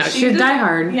 Yeah. No, she's a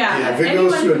diehard. Yeah. If it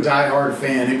goes to a diehard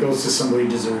fan, it goes to somebody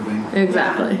deserving.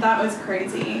 Exactly. Yeah, that was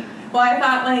crazy. Well, I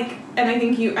thought, like, and I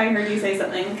think I heard you say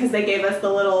something, because they gave us the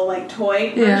little, like,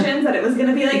 toy versions, that it was going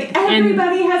to be, like,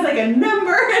 everybody has, like, a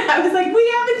number, and I was like,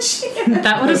 we have a chance.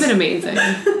 That would have been amazing.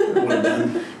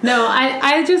 No,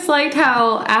 I just liked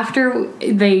how after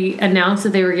they announced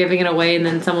that they were giving it away and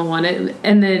then someone won it,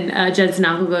 and then Jed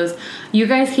Snapple goes, you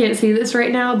guys can't see this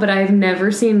right now, but I've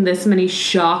never seen this many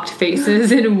shocked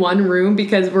faces in one room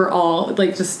because we're all,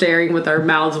 like, just staring with our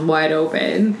mouths wide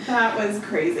open. That was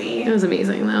crazy. It was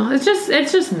amazing, though. It's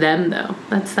just them, though.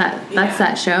 That's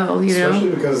that show, you know?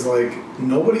 Especially because, like,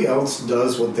 nobody else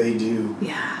does what they do.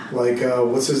 Yeah. Like,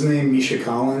 what's his name? Misha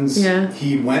Collins? Yeah.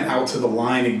 He went out to the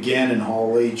line again in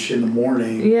Hall H in the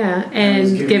morning. Yeah,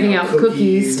 and giving out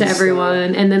cookies to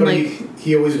everyone. And then, but like...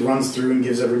 He always runs through and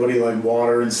gives everybody, like,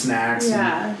 water and snacks.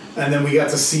 Yeah. And then we got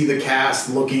to see the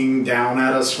cast looking down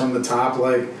at us from the top,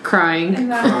 like... Crying.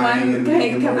 And that one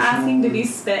guy kept asking to be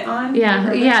spit on. Yeah,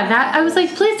 that... I was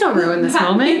like, please don't ruin this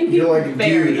moment. You're like,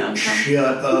 dude,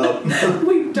 shut up.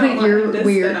 We don't want You're to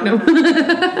weird. spit No.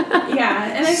 on.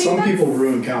 Yeah, and I think some people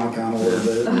ruin Comic-Con a little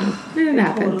bit. It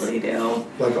happens. Totally do.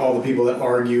 Like all the people that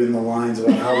argue in the lines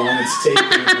about how long it's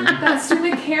taking. That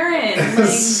stupid Karen.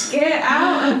 Like, get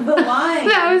out of the line.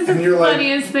 That was the And you're like,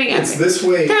 funniest thing it's ever. this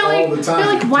way all the time.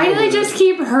 They're like, why do they just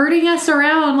keep herding us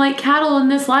around like cattle in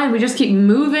this line? We just keep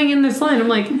moving in this line. I'm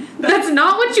like, that's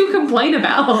not what you complain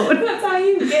about. That's how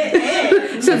you get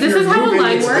in. So this is how a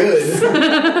line works.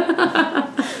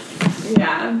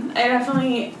 Yeah,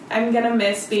 I'm gonna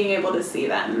miss being able to see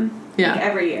them. Yeah. Like,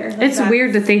 every year. Like, It's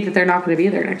weird to think that they're not going to be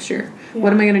there next year. Yeah.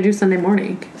 What am I going to do Sunday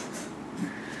morning?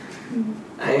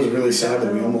 I was really sad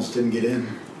that we almost didn't get in.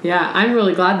 Yeah, I'm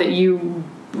really glad that you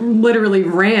literally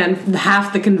ran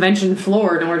half the convention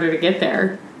floor in order to get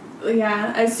there.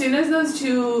 Yeah, as soon as those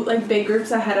two like big groups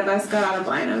ahead of us got out of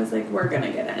line, I was like, we're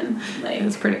gonna get in. Like, It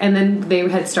was pretty. And then they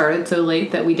had started so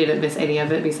late that we didn't miss any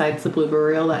of it besides the blooper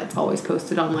reel that's always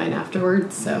posted online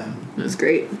afterwards. So it was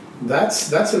great.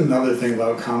 That's another thing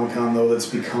about Comic-Con, though, that's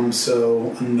become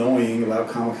so annoying about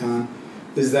Comic-Con,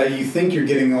 is that you think you're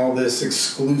getting all this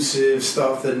exclusive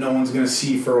stuff that no one's going to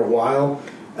see for a while,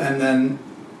 and then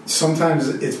sometimes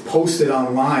it's posted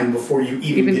online before you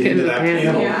even get into that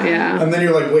panel. Yeah. And then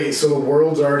you're like, wait, so the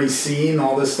world's already seen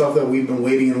all this stuff that we've been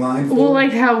waiting in line for? Well,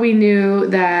 like how we knew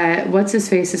that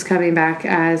What's-His-Face is coming back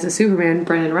as a Superman,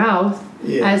 Brendan Routh,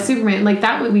 as Superman. Like,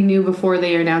 that we knew before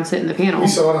they announced it in the panel. We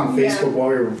saw it on Facebook while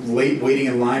we were waiting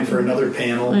in line for another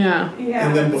panel. Yeah.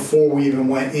 And then before we even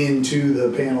went into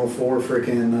the panel for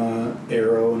freaking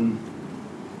Arrow and...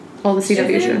 all the CW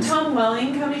Isn't shows. Tom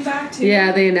Welling coming back too?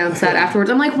 Yeah, they announced that afterwards.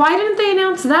 I'm like, why didn't they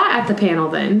announce that at the panel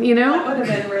then? You know? That would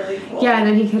have been really cool. Yeah, and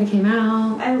then he could have came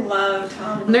out. I love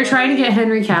Tom. And they're trying to get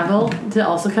Henry Cavill to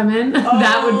also come in.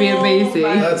 That would be amazing.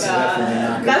 That's definitely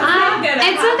not That's not gonna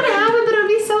It's not gonna happen, but it would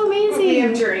be so amazing. We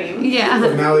have dreams. Yeah.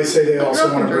 But now they say they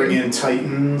also want to Broken bring in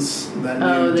Titans, that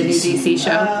the new DC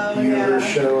show. Universe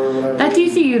show or whatever. That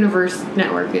DC Universe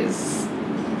network is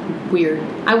weird.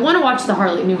 I want to watch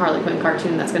the new Harley Quinn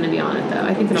cartoon that's going to be on it, though.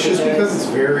 I think it'll It's be just good. because it's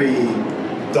very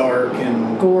dark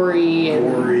and gory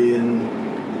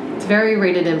and it's very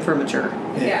rated M for mature.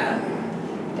 Yeah,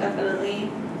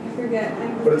 definitely. I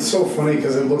forget. But it's so funny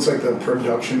because it looks like the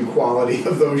production quality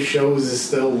of those shows is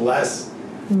still less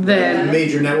Then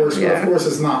major networks. But Yeah. of course,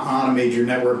 it's not on a major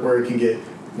network where it can get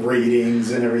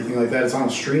ratings and everything like that. It's on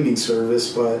a streaming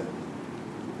service, but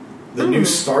the new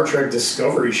Star Trek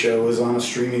Discovery show is on a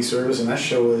streaming service, and that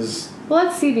show is well,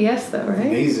 that's CBS though, right?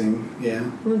 amazing. Yeah.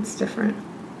 Well, it's different.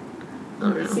 I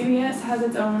don't know. CBS has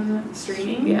its own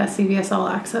streaming. Yeah, CBS All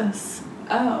Access.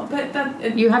 Oh, but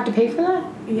that You have to pay for that?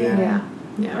 yeah.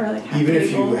 Yeah. Or like have Even if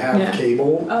cable. you have Yeah.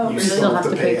 cable, Oh, you really? still have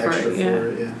to pay for extra it, yeah. for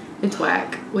it. Yeah. It's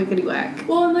whack. Wickety whack.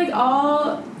 Well, and like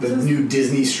all The new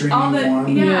Disney streaming all the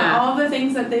one. Yeah. all the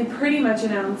things that they pretty much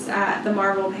announced at the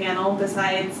Marvel panel,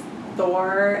 besides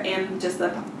Thor and just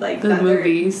the The that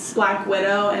movies. Black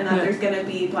Widow, and that Yeah. there's gonna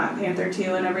be Black Panther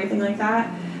 2 and everything like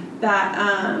that. That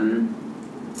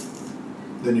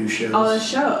The new shows. all the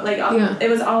show Yeah. it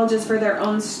was all just for their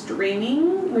own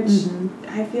streaming, which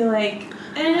I feel like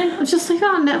Just like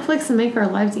on Netflix and make our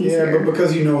lives easier. Yeah, but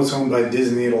because you know it's owned by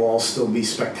Disney, it'll all still be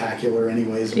spectacular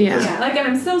anyways. Yeah. because- yeah, like, and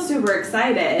I'm still super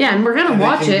excited. Yeah, and we're gonna And they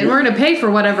watch can- it, and we're gonna pay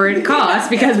for whatever it costs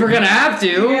because we're gonna have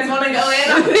You to. guys want to go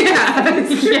in? Yeah,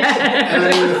 yeah. And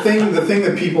I mean, the thing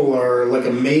that people are like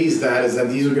amazed at is that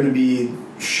these are going to be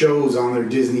shows on their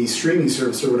Disney streaming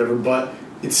service or whatever, but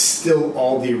it's still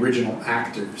all the original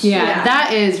actors. Yeah, Yeah.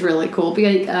 that is really cool.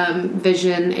 Because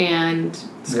Vision and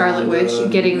Scarlet Wanda,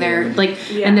 Witch getting their yeah. like,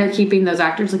 Yeah. and they're keeping those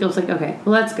actors. Like I was like, okay,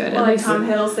 well that's good. Well, At like least Tom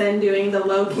Hiddleston doing the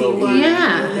Loki Loki. one.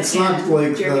 Yeah. It's not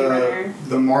like Jeremy Renner.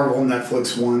 the Marvel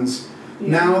Netflix ones. Yeah.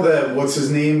 Now that what's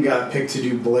his name got picked to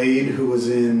do Blade, who was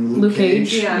in Luke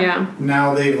Cage. Yeah. Yeah.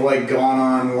 Now they've like gone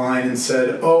online and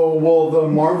said, "Oh, well, the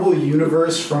Marvel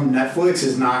universe from Netflix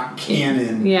is not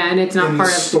canon. Yeah, and it's not in part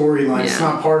the of. storyline. It's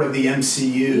yeah. not part of the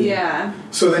MCU." Yeah.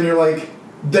 So then you're like,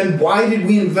 then why did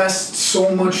we invest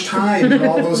so much time in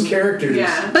all those characters?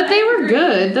 Yeah. But they were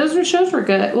good. Those shows were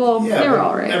good. Well, Yeah, they were but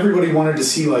all right. Everybody wanted to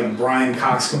see like Brian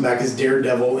Cox come back as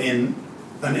Daredevil in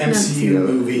an MCU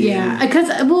movie. Yeah, because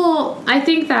I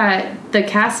think that the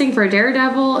casting for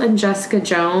Daredevil and Jessica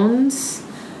Jones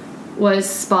was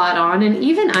spot on, and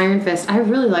even Iron Fist. I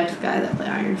really liked the guy that played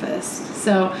Iron Fist.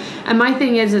 So, and my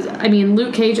thing is I mean,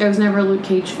 Luke Cage. I was never a Luke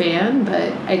Cage fan,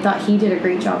 but I thought he did a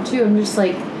great job too. I'm just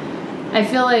like, I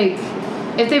feel like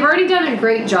if they've already done a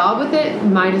great job with it,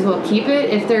 might as well keep it.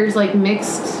 If there's like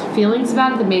mixed feelings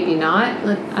about it, then maybe not.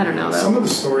 Like, I don't know though. Some of the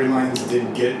storylines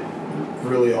did get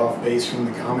really off base from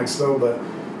the comics though, but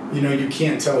you know, you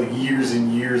can't tell years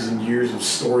and years and years of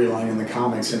storyline in the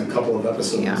comics in a couple of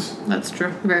episodes. Yeah, that's true.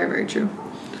 Very, very true.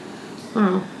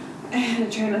 Oh, I had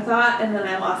a train of thought and then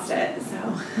I lost it, so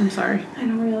I'm sorry. I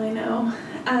don't really know.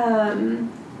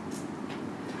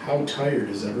 How tired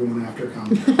is everyone after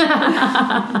comics?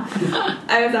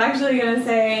 I was actually going to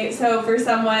say, so for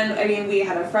someone, I mean, we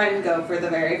had a friend go for the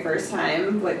very first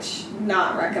time, which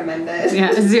not recommended.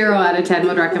 Yeah, 0 out of 10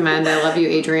 would recommend. I love you,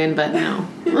 Adrian, but no.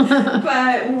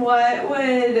 But what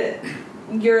would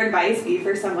your advice be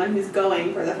for someone who's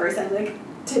going for the first time, like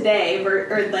today,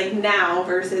 or like now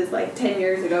versus like 10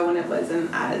 years ago when it wasn't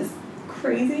as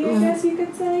crazy, I guess you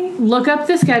could say? Look up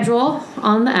the schedule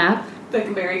on the app. Like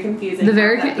very confusing. The how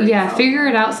very that breaks out. figure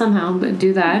it out somehow, but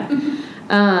do that.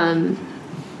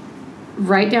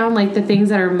 Write down like the things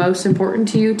that are most important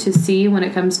to you to see when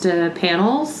it comes to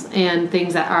panels and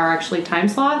things that are actually time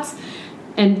slots,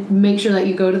 and make sure that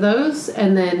you go to those,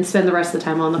 and then spend the rest of the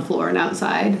time on the floor and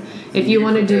outside. If you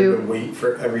want to do, wait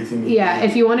for everything.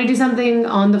 if you want to do something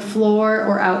on the floor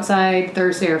or outside,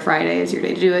 Thursday or Friday is your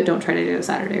day to do it. Don't try to do it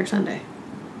Saturday or Sunday.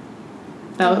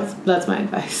 That's my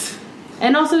advice.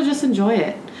 And also just enjoy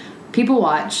it. People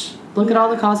watch. Look at all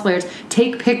the cosplayers.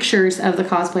 Take pictures of the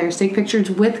cosplayers. Take pictures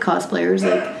with cosplayers.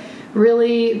 Like,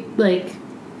 really, like,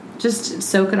 just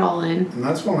soak it all in. And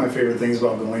that's one of my favorite things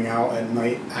about going out at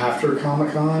night after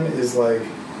Comic-Con is like,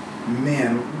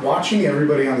 man, watching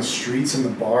everybody on the streets and the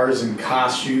bars in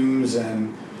costumes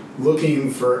and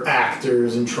looking for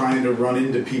actors and trying to run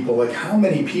into people. Like, how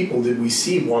many people did we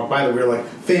see walk by that we were like,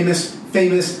 famous,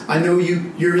 I know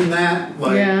you're in that.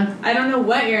 Like, Yeah. I don't know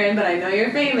what you're in, but I know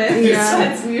you're famous. Yeah.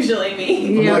 That's usually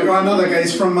me. I'm Yeah. like, oh, I know that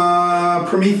guy's from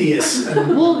Prometheus.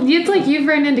 And Well, it's like you've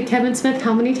ran into Kevin Smith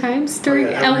how many times during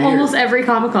Oh, yeah, every almost year. every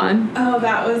Comic-Con? Oh,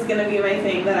 that was going to be my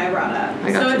thing that I brought up.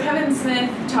 I got So you. with Kevin Smith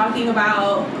talking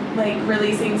about, like,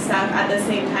 releasing stuff at the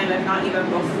same time, if not even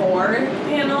before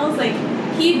panels, like,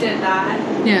 he did that.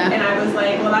 Yeah. And I was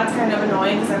like, well, that's kind of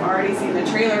annoying because I've already seen the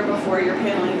trailer before your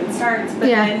panel even starts. But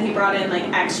Yeah. then he brought in,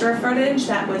 like, extra footage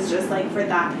that was just, like, for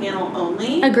that panel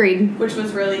only. Agreed. Which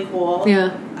was really cool.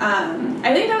 Yeah.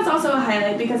 I think that was also a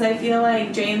highlight because I feel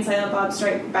like Jay and Silent Bob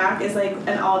Strike Back is, like,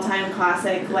 an all-time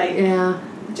classic, like, Yeah.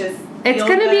 just It's feel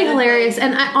going to be good, hilarious. like-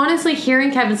 And I honestly,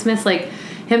 hearing Kevin Smith's, like,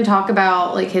 him talk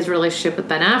about, like, his relationship with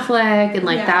Ben Affleck and,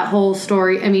 like, that whole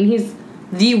story. I mean, he's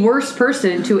the worst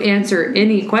person to answer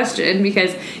any question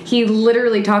because he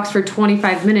literally talks for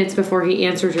 25 minutes before he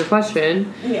answers your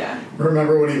question. Yeah.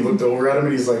 Remember when he looked over at him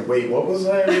and he's like, wait, what was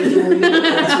I originally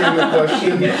answering the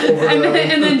question?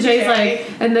 And then Jay's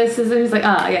like, and this is, and he's like,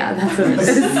 oh, yeah, that's what it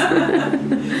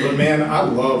is. But man, I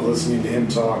love listening to him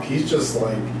talk. He's just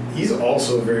like, he's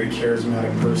also a very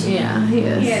charismatic person. Yeah, he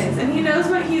is. He is, and he knows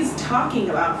what he's talking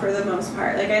about for the most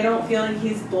part. Like, I don't feel like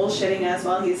he's bullshitting us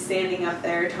while he's standing up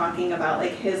there talking about,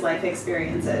 like, his life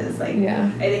experiences. Like,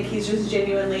 I think he's just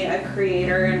genuinely a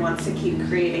creator and wants to keep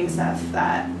creating stuff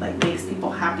that, like, makes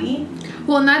people happy.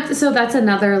 Well, and that's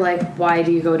another, like, why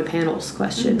do you go to panels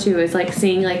question, too, is, like,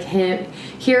 seeing, like, him,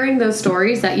 hearing those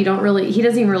stories that he doesn't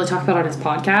even really talk about on his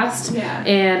podcast. Yeah.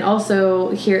 And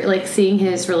also, seeing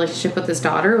his relationship with his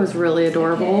daughter was really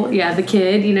adorable. Yeah, the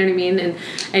kid, you know what I mean?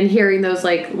 And hearing those,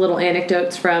 like, little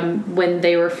anecdotes from when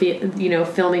they were,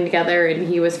 filming together and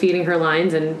he was feeding her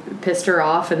lines and pissed her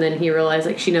off and then he realized,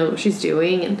 like, she knows what she's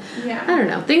doing. And I don't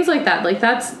know, things like that. Like,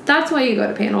 that's why you go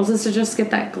to panels, is to just get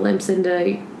that glimpse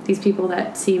into these people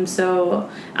that seem so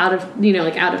out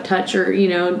of touch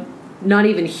or, not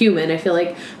even human. I feel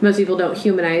like most people don't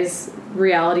humanize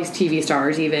reality TV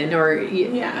stars even, or,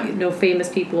 famous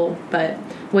people. But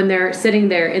when they're sitting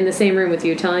there in the same room with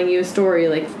you telling you a story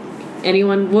like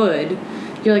anyone would,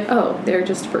 you're like, oh, they're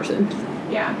just a person.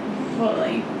 Yeah,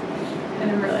 totally.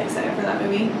 And I'm really excited for that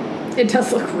movie. It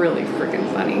does look really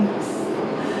freaking funny.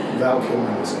 Val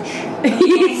Kilmer was a shit.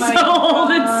 He's so old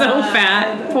and so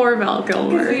fat. Poor Val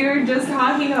Kilmer. Because we were just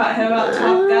talking about him about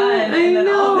Top Gun, and then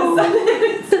all of a sudden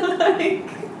it's like...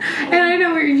 And I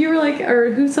know you were like,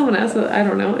 or who's someone else? I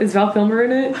don't know. Is Val Kilmer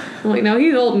in it? I'm like, no,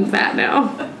 he's old and fat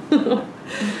now.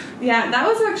 Yeah, that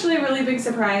was actually a really big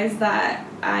surprise that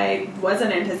I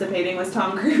wasn't anticipating, was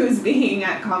Tom Cruise being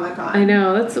at Comic-Con. I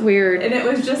know, that's weird. And it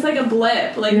was just like a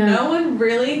blip. Like, no one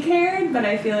really cared, but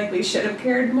I feel like we should have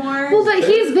cared more. Well, but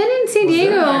he's been in San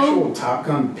Diego. Was there an actual Top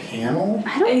Gun panel?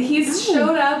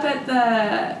 Showed up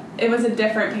at it was a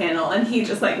different panel, and he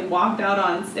just, like, walked out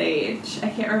on stage. I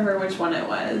can't remember which one it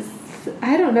was.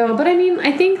 I don't know, but I mean,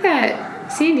 I think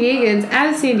that San Diegans,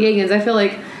 I feel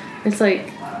like it's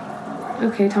like,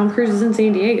 okay, Tom Cruise is in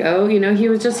San Diego. He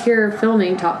was just here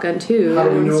filming Top Gun 2. How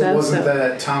do we know it wasn't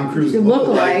that Tom Cruise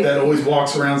lookalike that always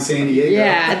walks around San Diego?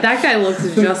 Yeah, that guy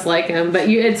looks just like him. But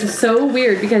it's so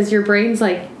weird because your brain's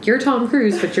like, you're Tom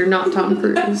Cruise, but you're not Tom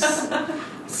Cruise.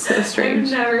 So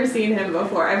strange. I've never seen him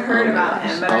before. I've heard about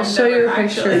him, but I'll show you a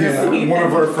picture. Yeah, one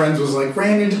of our friends was like,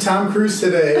 ran into Tom Cruise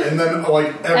today, and then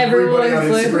like everybody on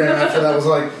Instagram after that was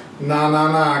like,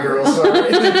 nah, girl,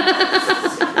 sorry.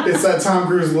 It's that Tom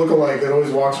Cruise lookalike that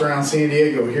always walks around San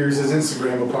Diego. Here's his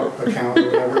Instagram account or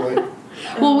whatever. Like,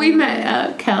 well, we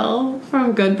met Kel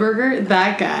from Good Burger.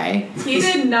 That guy. He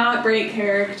did not break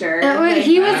character.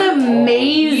 He was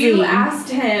amazing. You asked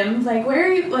him, like, where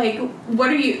are you, like, what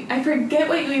are you, I forget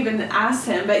what you even asked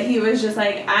him, but he was just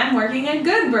like, I'm working at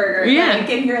Good Burger. Yeah. Like,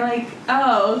 and you're like,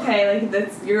 oh, okay,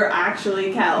 like, you're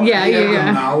actually Kel. Yeah,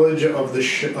 the knowledge of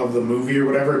the movie or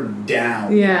whatever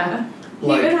down. Yeah.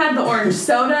 He even had the orange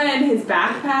soda in his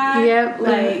backpack. Yep.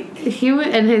 Like, he would,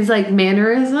 and his like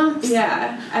mannerisms.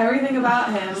 Yeah. Everything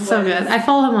about him. So good. I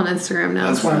follow him on Instagram now.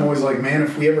 That's why I'm always like, man,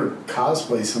 if we ever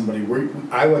cosplay somebody,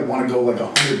 I like want to go like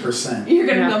 100%. You're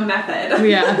gonna go method.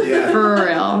 Yeah. For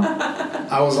real.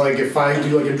 I was like, if I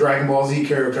do like a Dragon Ball Z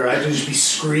character, I'd just be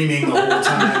screaming the whole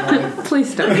time. Like,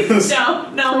 Please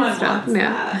don't. No one wants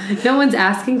that. No one's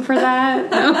asking for that.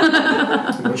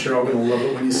 But you're all gonna love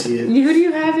it when you see it. Who do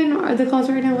you have in the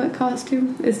closet right now? What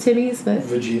costume? It's Timmy's, but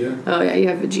Vegeta. Oh yeah, you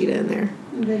have Vegeta in there.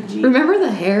 Vegeta. Remember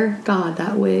the hair? God,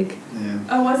 that wig. Yeah.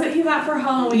 Oh, wasn't he that for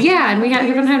Halloween? Yeah, and we've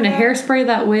been having to hairspray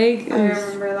that wig. I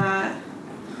remember that.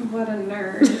 What a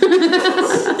nerd.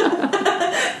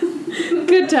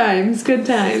 Good times.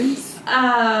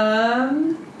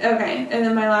 Okay, and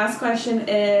then my last question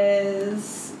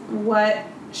is, what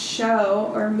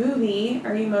show or movie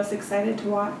are you most excited to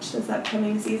watch this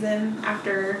upcoming season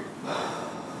after?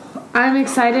 I'm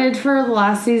excited for the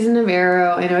last season of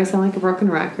Arrow. I know I sound like a broken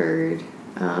record,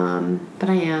 but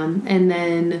I am. And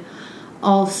then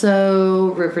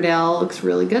also Riverdale looks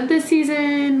really good this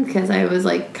season because I was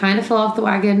like kind of fell off the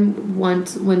wagon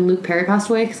once when Luke Perry passed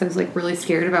away because I was like really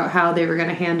scared about how they were going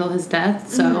to handle his death.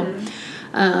 So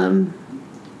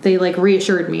they like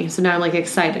reassured me. So now I'm like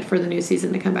excited for the new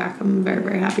season to come back. I'm very,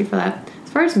 very happy for that.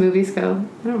 As far as movies go,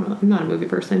 I don't know. I'm not a movie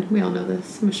person. We all know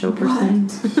this. I'm a show person.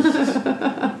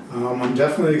 I'm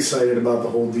definitely excited about the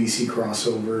whole DC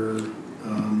crossover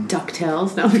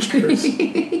DuckTales. No, I'm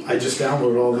kidding. I just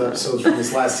downloaded all the episodes from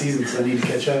this last season because I need to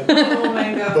catch up. Oh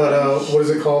my god. But what is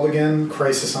it called again?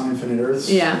 Crisis on Infinite Earths?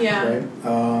 Yeah. Right?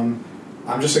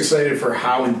 I'm just excited for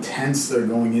how intense they're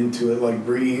going into it, like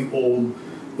bringing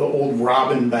the old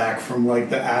Robin back from like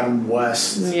the Adam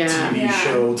West TV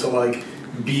show to like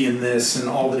be in this, and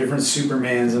all the different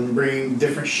Supermans, and bringing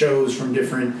different shows from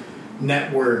different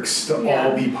networks to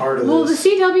all be part of well, this.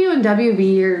 The CW and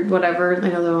WB or whatever, I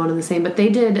know they're one and the same, but they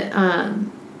did,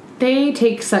 they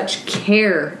take such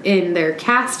care in their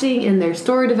casting, in their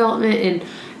story development, and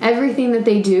everything that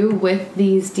they do with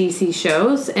these DC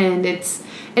shows, and it's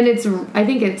I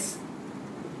think it's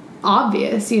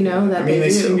obvious, you know, that they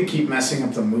seem to keep messing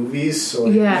up the movies, so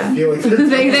I feel like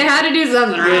they had to do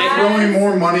something right. They're throwing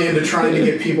more money into trying to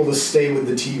get people to stay with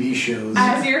the TV shows.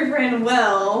 As your friend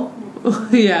Will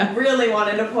really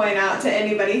wanted to point out to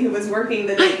anybody who was working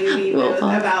the WB booth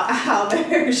about how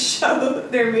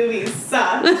their movies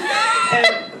suck.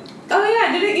 And,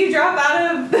 didn't you drop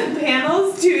out of the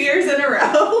panels 2 years in a row?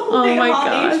 Oh my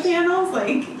gosh. Panels?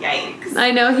 Like, yikes.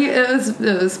 I know,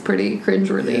 it was pretty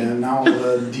cringeworthy. Yeah, now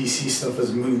the DC stuff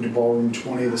has moved to Ballroom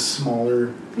 20, the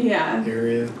smaller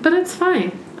area. But it's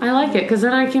fine. I like it, because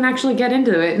then I can actually get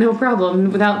into it, no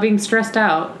problem, without being stressed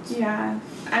out. Yeah.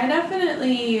 I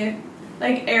definitely,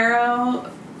 like,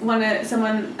 Arrow,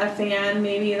 a fan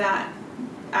maybe that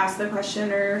asked the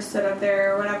question or stood up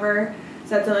there or whatever,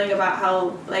 said something about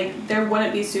how, like, there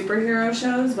wouldn't be superhero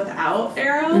shows without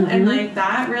Arrow, and, like,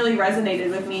 that really resonated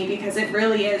with me, because it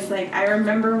really is, like, I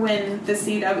remember when the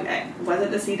CW, was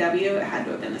it the CW? It had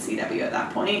to have been the CW at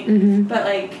that point, but,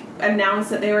 like, announced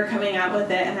that they were coming out with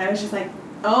it, and I was just like,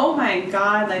 oh my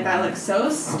god, like, that looks so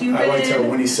stupid. I liked how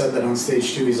when he said that on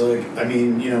stage too, he's like,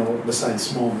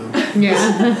 besides Smallville.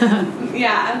 Yeah.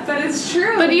 Yeah, but it's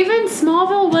true. But even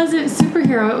Smallville wasn't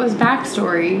superhero, it was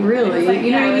backstory, really. Like, you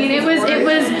know what I mean?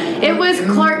 It was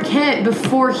Clark Kent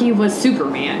before he was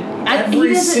Superman.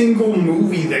 Every single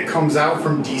movie that comes out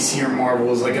from DC or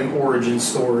Marvel is like an origin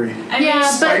story. But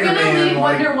you're gonna leave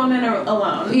Wonder Woman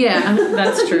alone. Yeah,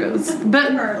 that's true. But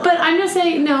I'm just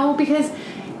saying no, because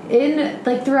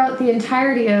throughout the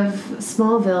entirety of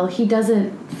Smallville, he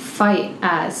doesn't fight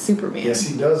as Superman. Yes,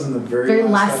 he does in the very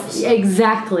last episode.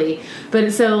 Exactly.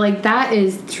 But so, like, that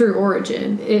is true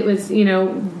origin. It was,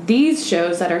 these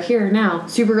shows that are here now,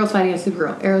 Supergirl's fighting as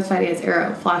Supergirl, Arrow's fighting as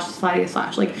Arrow, Flash is fighting as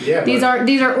Flash. Like, these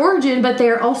are origin, but they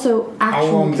are also actual characters.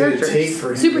 How long did it take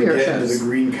for him superhero to get shows. into the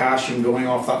green costume, going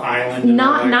off the island?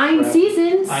 Not 9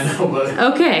 seasons. I know, but...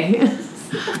 Okay.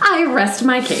 I rest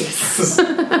my case.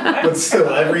 But still,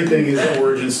 everything is an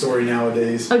origin story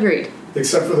nowadays. Agreed.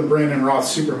 Except for the Brandon Roth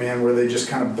Superman, where they just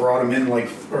kind of brought him in,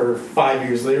 or 5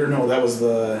 years later. No, that was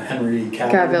the Henry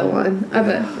Cavill one. I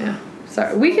bet, yeah.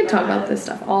 Sorry, we can talk about this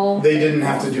stuff all... They didn't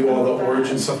have to do all the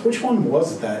origin stuff. Which one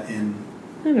was that in?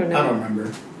 I don't know. I don't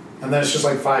remember. And then it's just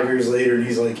like 5 years later, and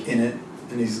he's like in it,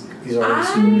 and he's already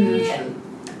Superman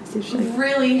and shit.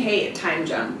 Really hate time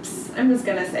jumps. I'm just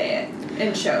gonna say it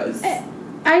in shows.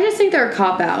 I just think they're a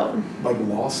cop-out. Like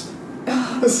Lost?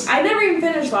 I never even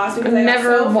finished Lost because I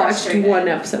never got so watched frustrated. one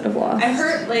episode of Lost. I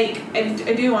heard,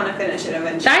 I do want to finish it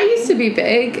eventually. That used to be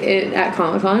big at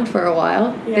Comic-Con for a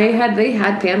while. Yeah. They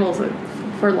had panels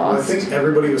for Lost. Well, I think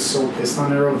everybody was so pissed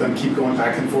on Arrow with them keep going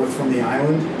back and forth from the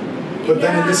island. But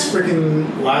then in this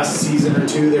freaking last season or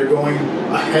two, they're going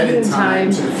ahead in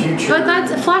time to the future. But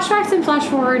that's flashbacks and flash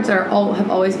forwards have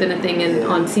always been a thing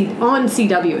on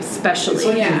CW especially. It's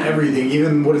like in everything.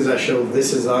 Even what is that show?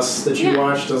 This Is Us that you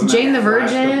watch? Doesn't Jane the Virgin,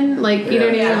 you know what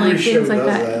I mean, like things like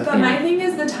that. But my thing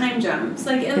is the time jumps.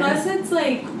 Like unless it's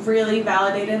like really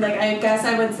validated. Like I guess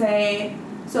I would say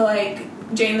so. Like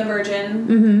Jane the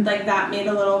Virgin, like that made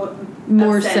a little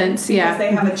more sense, because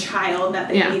they have a child that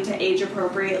they need to age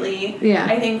appropriately. Yeah,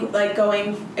 I think like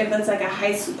if it's like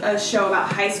a show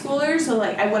about high schoolers, so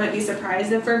like I wouldn't be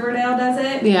surprised if Riverdale does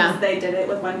it. Because they did it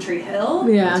with One Tree Hill.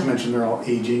 Yeah, not to mention they're all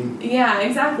aging. Yeah,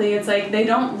 exactly. It's like they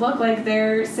don't look like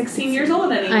they're 16 years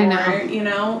old anymore. I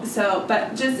know. So,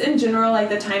 but just in general, like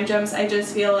the time jumps, I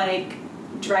just feel like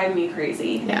drive me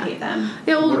crazy. I hate them.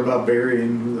 Yeah, well, what about Barry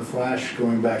and the Flash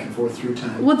going back and forth through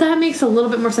time? Well, that makes a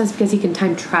little bit more sense because he can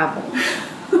time travel.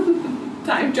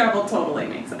 Time travel totally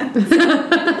makes sense.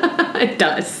 It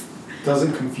does.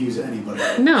 Doesn't confuse anybody.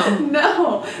 No.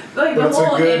 No. Like, But the it's a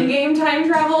whole good- in-game time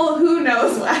travel, who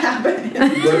knows what happened?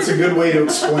 But it's a good way to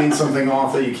explain something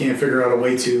off that you can't figure out a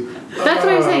way to. That's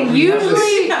what I'm saying. We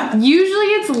have Usually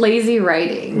it's lazy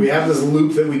writing. we have this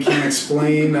loop that we can't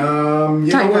explain. You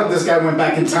know what? This guy went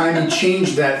back in time and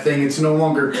changed that thing. It's no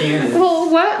longer canon.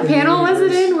 Well, what in panel the was it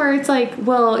universe. in where it's like,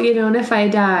 well, and if I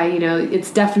die,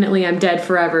 it's definitely I'm dead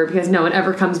forever because no one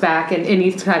ever comes back in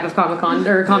any type of Comic-Con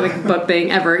or comic book thing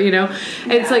ever,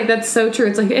 It's like, that's so true.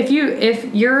 It's like, if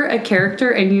you're a character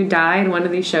and you die in one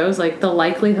of these shows, like, the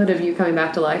likelihood of you coming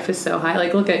back to life is so high.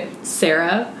 Like, look at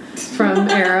Sarah from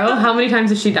Arrow. How many times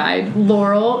has she died?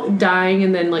 Laurel dying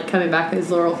and then, like, coming back as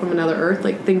Laurel from another Earth,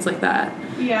 like, things like that.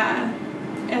 Yeah.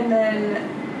 And then,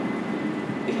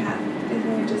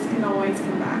 they just can always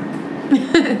come back.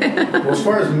 Well, as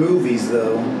far as movies,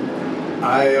 though,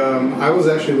 I was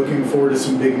actually looking forward to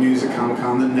some big news at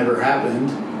Comic-Con that never happened.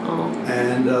 Oh.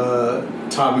 And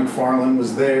Todd McFarlane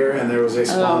was there, and there was a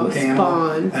Spawn panel.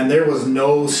 Spawn. And there was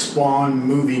no Spawn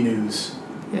movie news.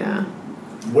 Yeah.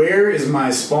 Where is my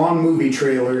Spawn movie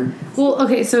trailer? Well,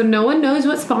 okay, so no one knows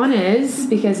what Spawn is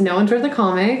because no one's read the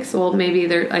comics. Well,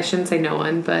 maybe I shouldn't say no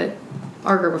one, but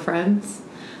our group of friends.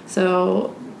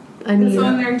 So, I mean... This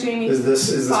one there, Jamie. Is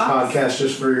this Foxx? podcast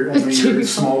just for only Jamie your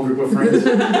small group of friends?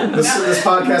 This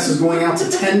podcast is going out to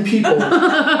 10 people that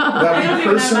I don't we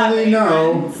even personally have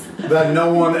know friends. that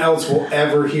no one else will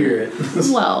ever hear it.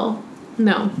 Well,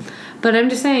 no. But I'm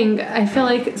just saying, I feel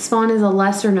like Spawn is a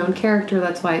lesser-known character.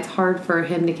 That's why it's hard for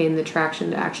him to gain the traction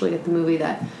to actually get the movie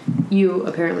that you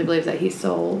apparently believe that he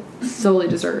solely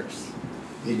deserves.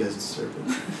 He does deserve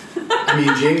it. I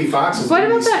mean, Jamie Foxx is What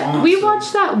gonna about be that? Spawn, We so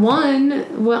watched that one,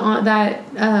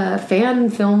 that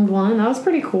fan-filmed one. That was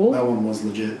pretty cool. That one was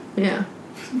legit. Yeah.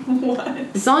 What?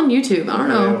 It's on YouTube. I don't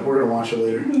know. Yeah, we're gonna watch it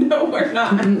later. No, we're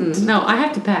not. Mm-mm. No, I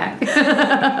have to pack.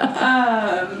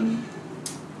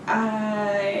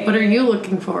 What are you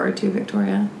looking forward to,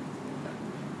 Victoria?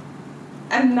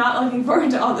 I'm not looking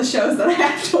forward to all the shows that I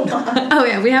have to watch. Oh,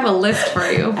 yeah, we have a list for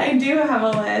you. I do have a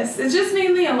list. It's just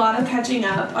mainly a lot of catching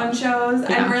up on shows.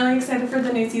 Yeah. I'm really excited for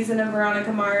the new season of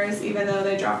Veronica Mars, even though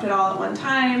they dropped it all at one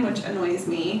time, which annoys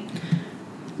me.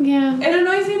 Yeah. It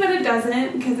annoys me, but it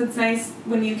doesn't, because it's nice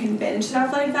when you can binge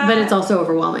stuff like that. But it's also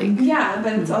overwhelming. Yeah,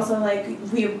 but it's also like,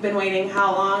 we've been waiting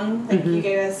how long? Like, Mhm. you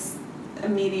gave us a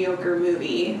mediocre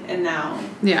movie, and now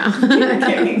Yeah. you're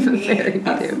giving me Very a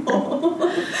mediocre.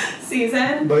 full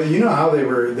season. But you know how they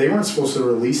weren't supposed to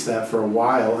release that for a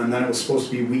while, and then it was supposed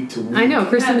to be week to week. I know,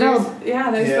 Kristen Bell.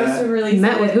 They're supposed to release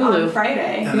Met it with Hulu. on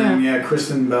Friday. And then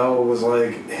Kristen Bell was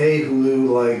like, "Hey Hulu,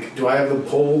 like, do I have the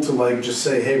poll to like just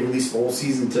say, hey, release the whole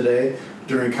season today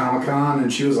during Comic-Con?"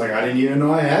 And she was like, "I didn't even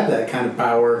know I had that kind of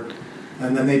power."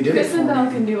 And then they did Kristen it for Bell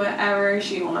me. can do whatever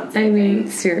she wants. I mean,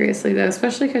 think. seriously, though,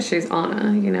 especially because she's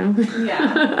Anna,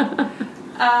 Yeah.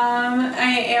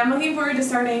 I am looking forward to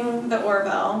starting the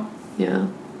Orville. Yeah.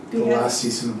 The last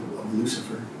season of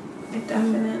Lucifer. It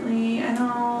definitely. I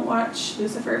don't watch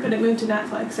Lucifer, but it moved to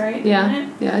Netflix, right? Yeah. Didn't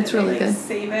it? Yeah, it's Did they, really good.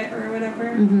 Save it or whatever.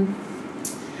 Mm-hmm.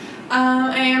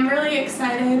 I am really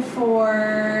excited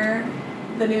for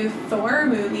the new Thor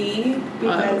movie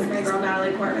because my girl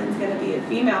Natalie Portman's going to be a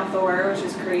female Thor, which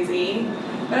is crazy.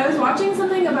 But I was watching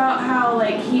something about how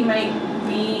like he might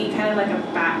be kind of like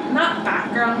a not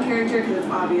background character because it's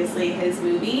obviously his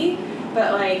movie,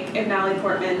 but like if Natalie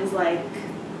Portman's like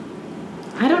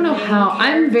I don't know main how.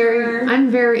 I'm character.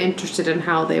 very interested in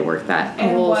how they work that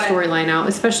And whole what- storyline out,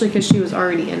 especially because she was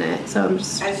already in it. So I'm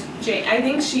just. as Jane. I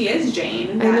think she is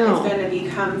Jane. I That know. is going to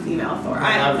become female Thor.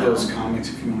 I don't have know. those comics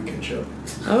if you want to catch up.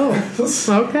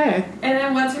 Oh. Okay. And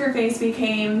then what's her face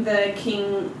became the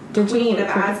queen Digital of or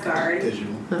Asgard.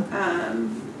 Digital.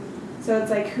 So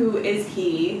it's like, who is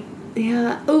he?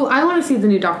 Yeah. Oh, I want to see the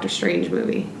new Doctor Strange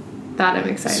movie. That I'm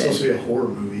It's excited. supposed to be a horror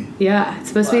movie. Yeah, it's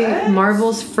supposed to What? be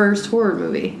Marvel's first horror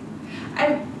movie.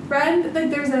 I read like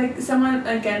there's like someone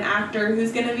like an actor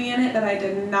who's gonna be in it that I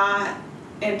did not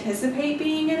anticipate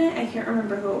being in it. I can't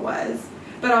remember who it was,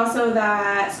 but also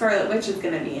that Scarlet Witch is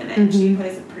gonna be in it. And she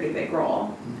plays a pretty big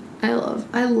role. I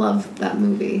love that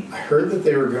movie. I heard that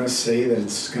they were going to say that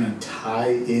it's going to tie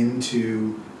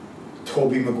into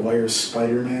Tobey Maguire's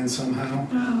Spider-Man somehow.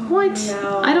 What?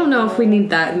 No. I don't know if we need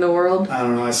that in the world. I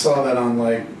don't know. I saw that on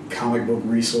like comic book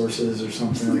resources or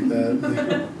something like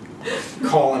that.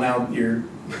 Calling out your.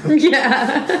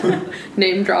 Yeah.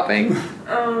 Name dropping.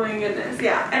 Oh my goodness.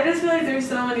 Yeah. I just feel like there's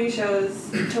so many shows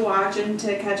to watch and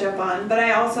to catch up on, but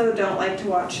I also don't like to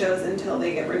watch shows until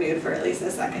they get renewed for at least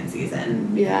a second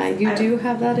season. Yeah, you do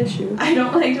have that issue. I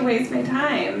don't like to waste my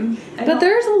time. But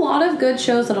there's a lot of good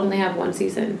shows that only have one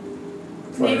season.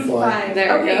 Name five.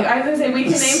 There you okay, go. I was going to say, we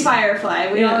can name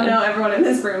Firefly. We all know everyone in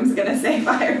this room is going to say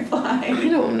Firefly. I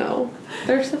don't know.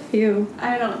 There's a few.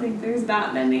 I don't think there's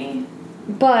that many.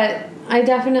 But I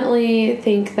definitely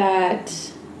think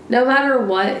that no matter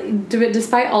what,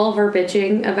 despite all of our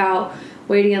bitching about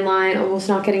waiting in line, almost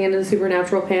not getting into the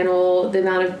Supernatural panel, the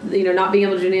amount of, not being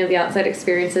able to do any of the outside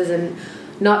experiences and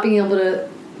not being able to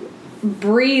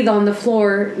breathe on the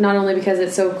floor, not only because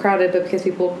it's so crowded, but because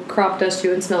people crop dust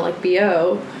you and smell like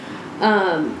BO.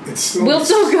 We'll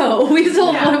still go. We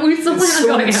still plan on going every year. It's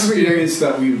an experience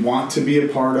that we want to be a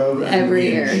part of every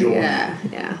year. Enjoy.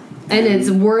 Yeah. And it's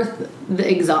worth the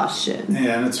exhaustion.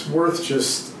 Yeah, and it's worth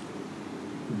just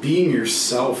being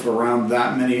yourself around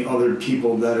that many other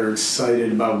people that are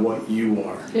excited about what you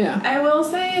are. Yeah. I will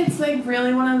say it's like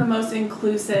really one of the most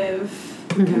inclusive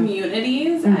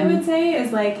communities, I would say,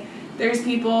 is like there's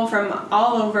people from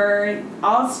all over,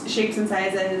 all shapes and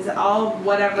sizes, all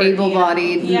whatever.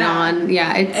 Able-bodied, and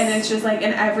it's just like,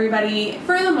 and everybody,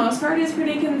 for the most part, is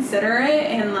pretty considerate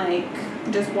and like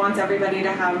just wants everybody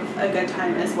to have a good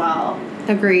time as well.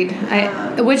 Agreed.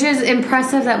 Which is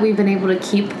impressive that we've been able to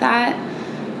keep that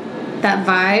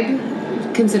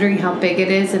vibe, considering how big it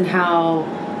is and how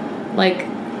like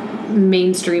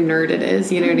mainstream nerd it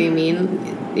is. You know what I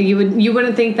mean? You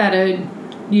wouldn't think that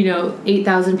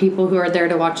 8,000 people who are there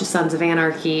to watch a Sons of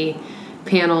Anarchy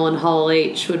panel in Hall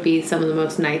H would be some of the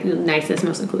most nicest,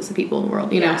 most inclusive people in the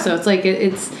world. You know, so it's like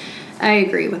it's. I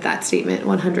agree with that statement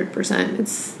 100%.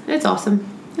 It's awesome.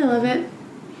 I love it.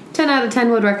 10 out of 10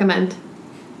 would recommend.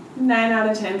 9 out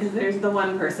of 10 because there's the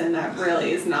one person that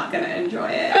really is not going to enjoy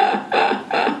it.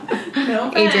 No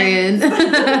offense. Adrian.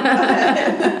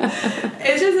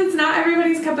 It's not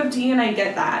everybody's cup of tea, and I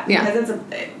get that. Because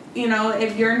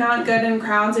if you're not good in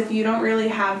crowds, if you don't really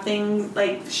have things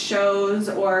like shows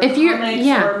or comics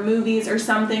or movies or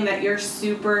something that you're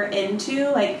super into,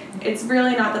 like, it's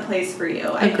really not the place for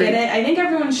you. I get it. I think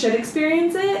everyone should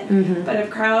experience it, but if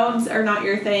crowds are not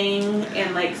your thing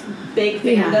and, like, big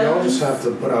fandoms... Y'all just have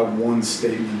to put out one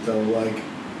statement, though. Like,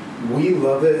 we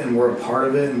love it, and we're a part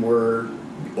of it, and we're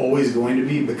always going to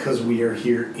be because we are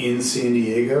here in San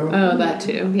Diego. Oh, that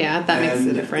too. Yeah, that makes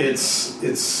a difference.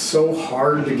 It's so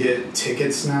hard to get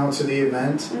tickets now to the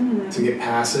event, to get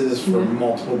passes for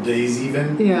multiple days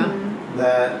even. Yeah.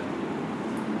 That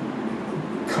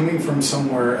coming from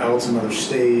somewhere else, another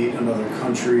state, another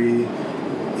country,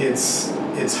 it's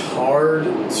hard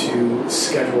to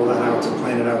schedule that out, to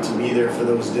plan it out, to be there for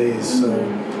those days.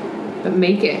 So. But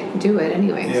do it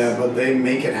anyways. Yeah, but they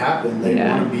make it happen. They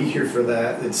want to be here for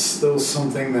that. It's still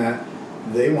something that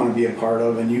they want to be a part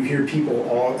of, and you hear people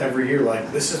every year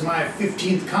like, "This is my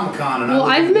 15th Comic-Con."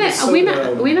 And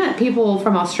we met people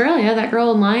from Australia. That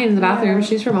girl in line in the bathroom,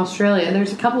 she's from Australia.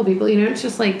 There's a couple of people. It's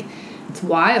just like it's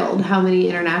wild how many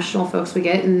international folks we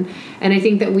get, and I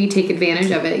think that we take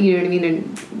advantage of it. You know what I mean?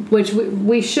 And which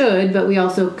we should, but we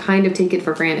also kind of take it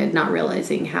for granted, not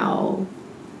realizing how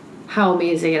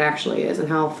amazing it actually is and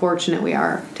how fortunate we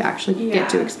are to actually get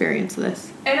to experience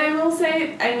this. And I will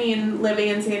say, living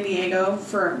in San Diego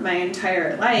for my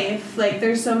entire life, like,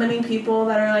 there's so many people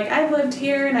that are like, I've lived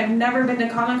here and I've never been to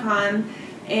Comic-Con,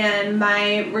 and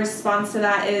my response to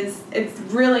that is, it's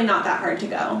really not that hard to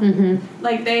go. Mm-hmm.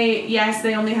 Like,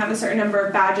 they only have a certain number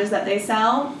of badges that they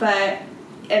sell,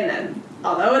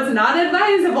 although it's not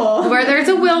advisable. Where there's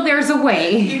a will, there's a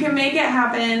way. You can make it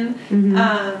happen.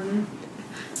 Mm-hmm.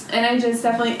 And I just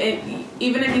definitely,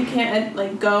 even if you can't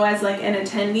like go as like an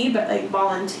attendee, but like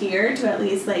volunteer to at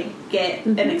least like get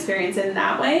an experience in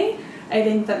that way, I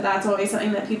think that that's always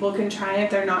something that people can try if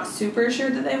they're not super sure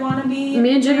that they want to be.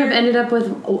 Me and Jim have ended up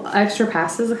with extra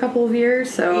passes a couple of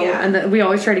years, and we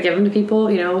always try to give them to people,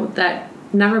 that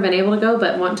never been able to go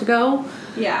but want to go.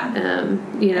 Yeah. I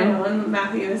know, and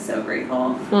Matthew is so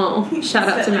grateful. Well, shout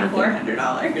out to Matthew.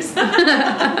 $400.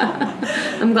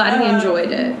 I'm glad he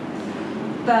enjoyed it.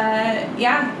 But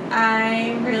yeah,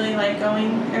 I really like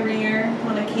going every year.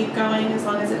 Want to keep going as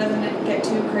long as it doesn't get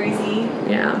too crazy.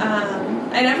 Yeah.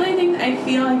 I definitely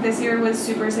feel like this year was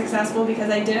super successful because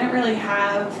I didn't really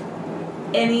have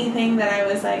anything that I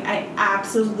was like, I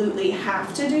absolutely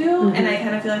have to do, and I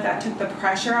kind of feel like that took the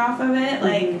pressure off of it.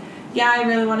 Like, I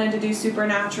really wanted to do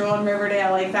Supernatural in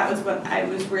Riverdale. Like, that was what I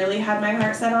was really had my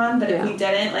heart set on. But if we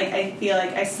didn't, like, I feel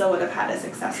like I still would have had a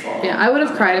successful. Yeah, I would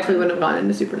have cried if we wouldn't have gone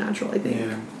into Supernatural, I think.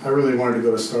 Yeah, I really wanted to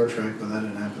go to Star Trek, but that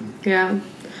didn't happen. Yeah.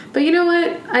 But you know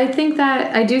what? I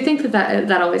do think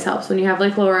that always helps when you have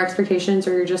like lower expectations,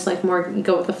 or you're just like more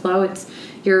go with the flow.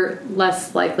 You're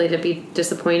less likely to be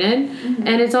disappointed,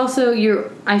 and it's also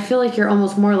I feel like you're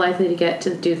almost more likely to get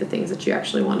to do the things that you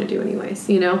actually want to do anyways.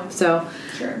 So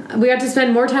sure. We got to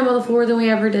spend more time on the floor than we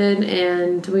ever did,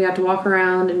 and we got to walk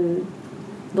around and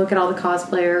look at all the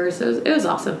cosplayers. It was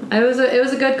awesome. It was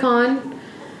a good con.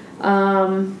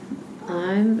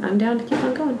 I'm down to keep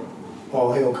on going.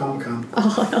 All hail Comic-Con. All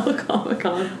hail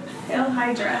Comic-Con. Hail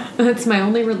Hydra. That's my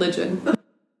only religion.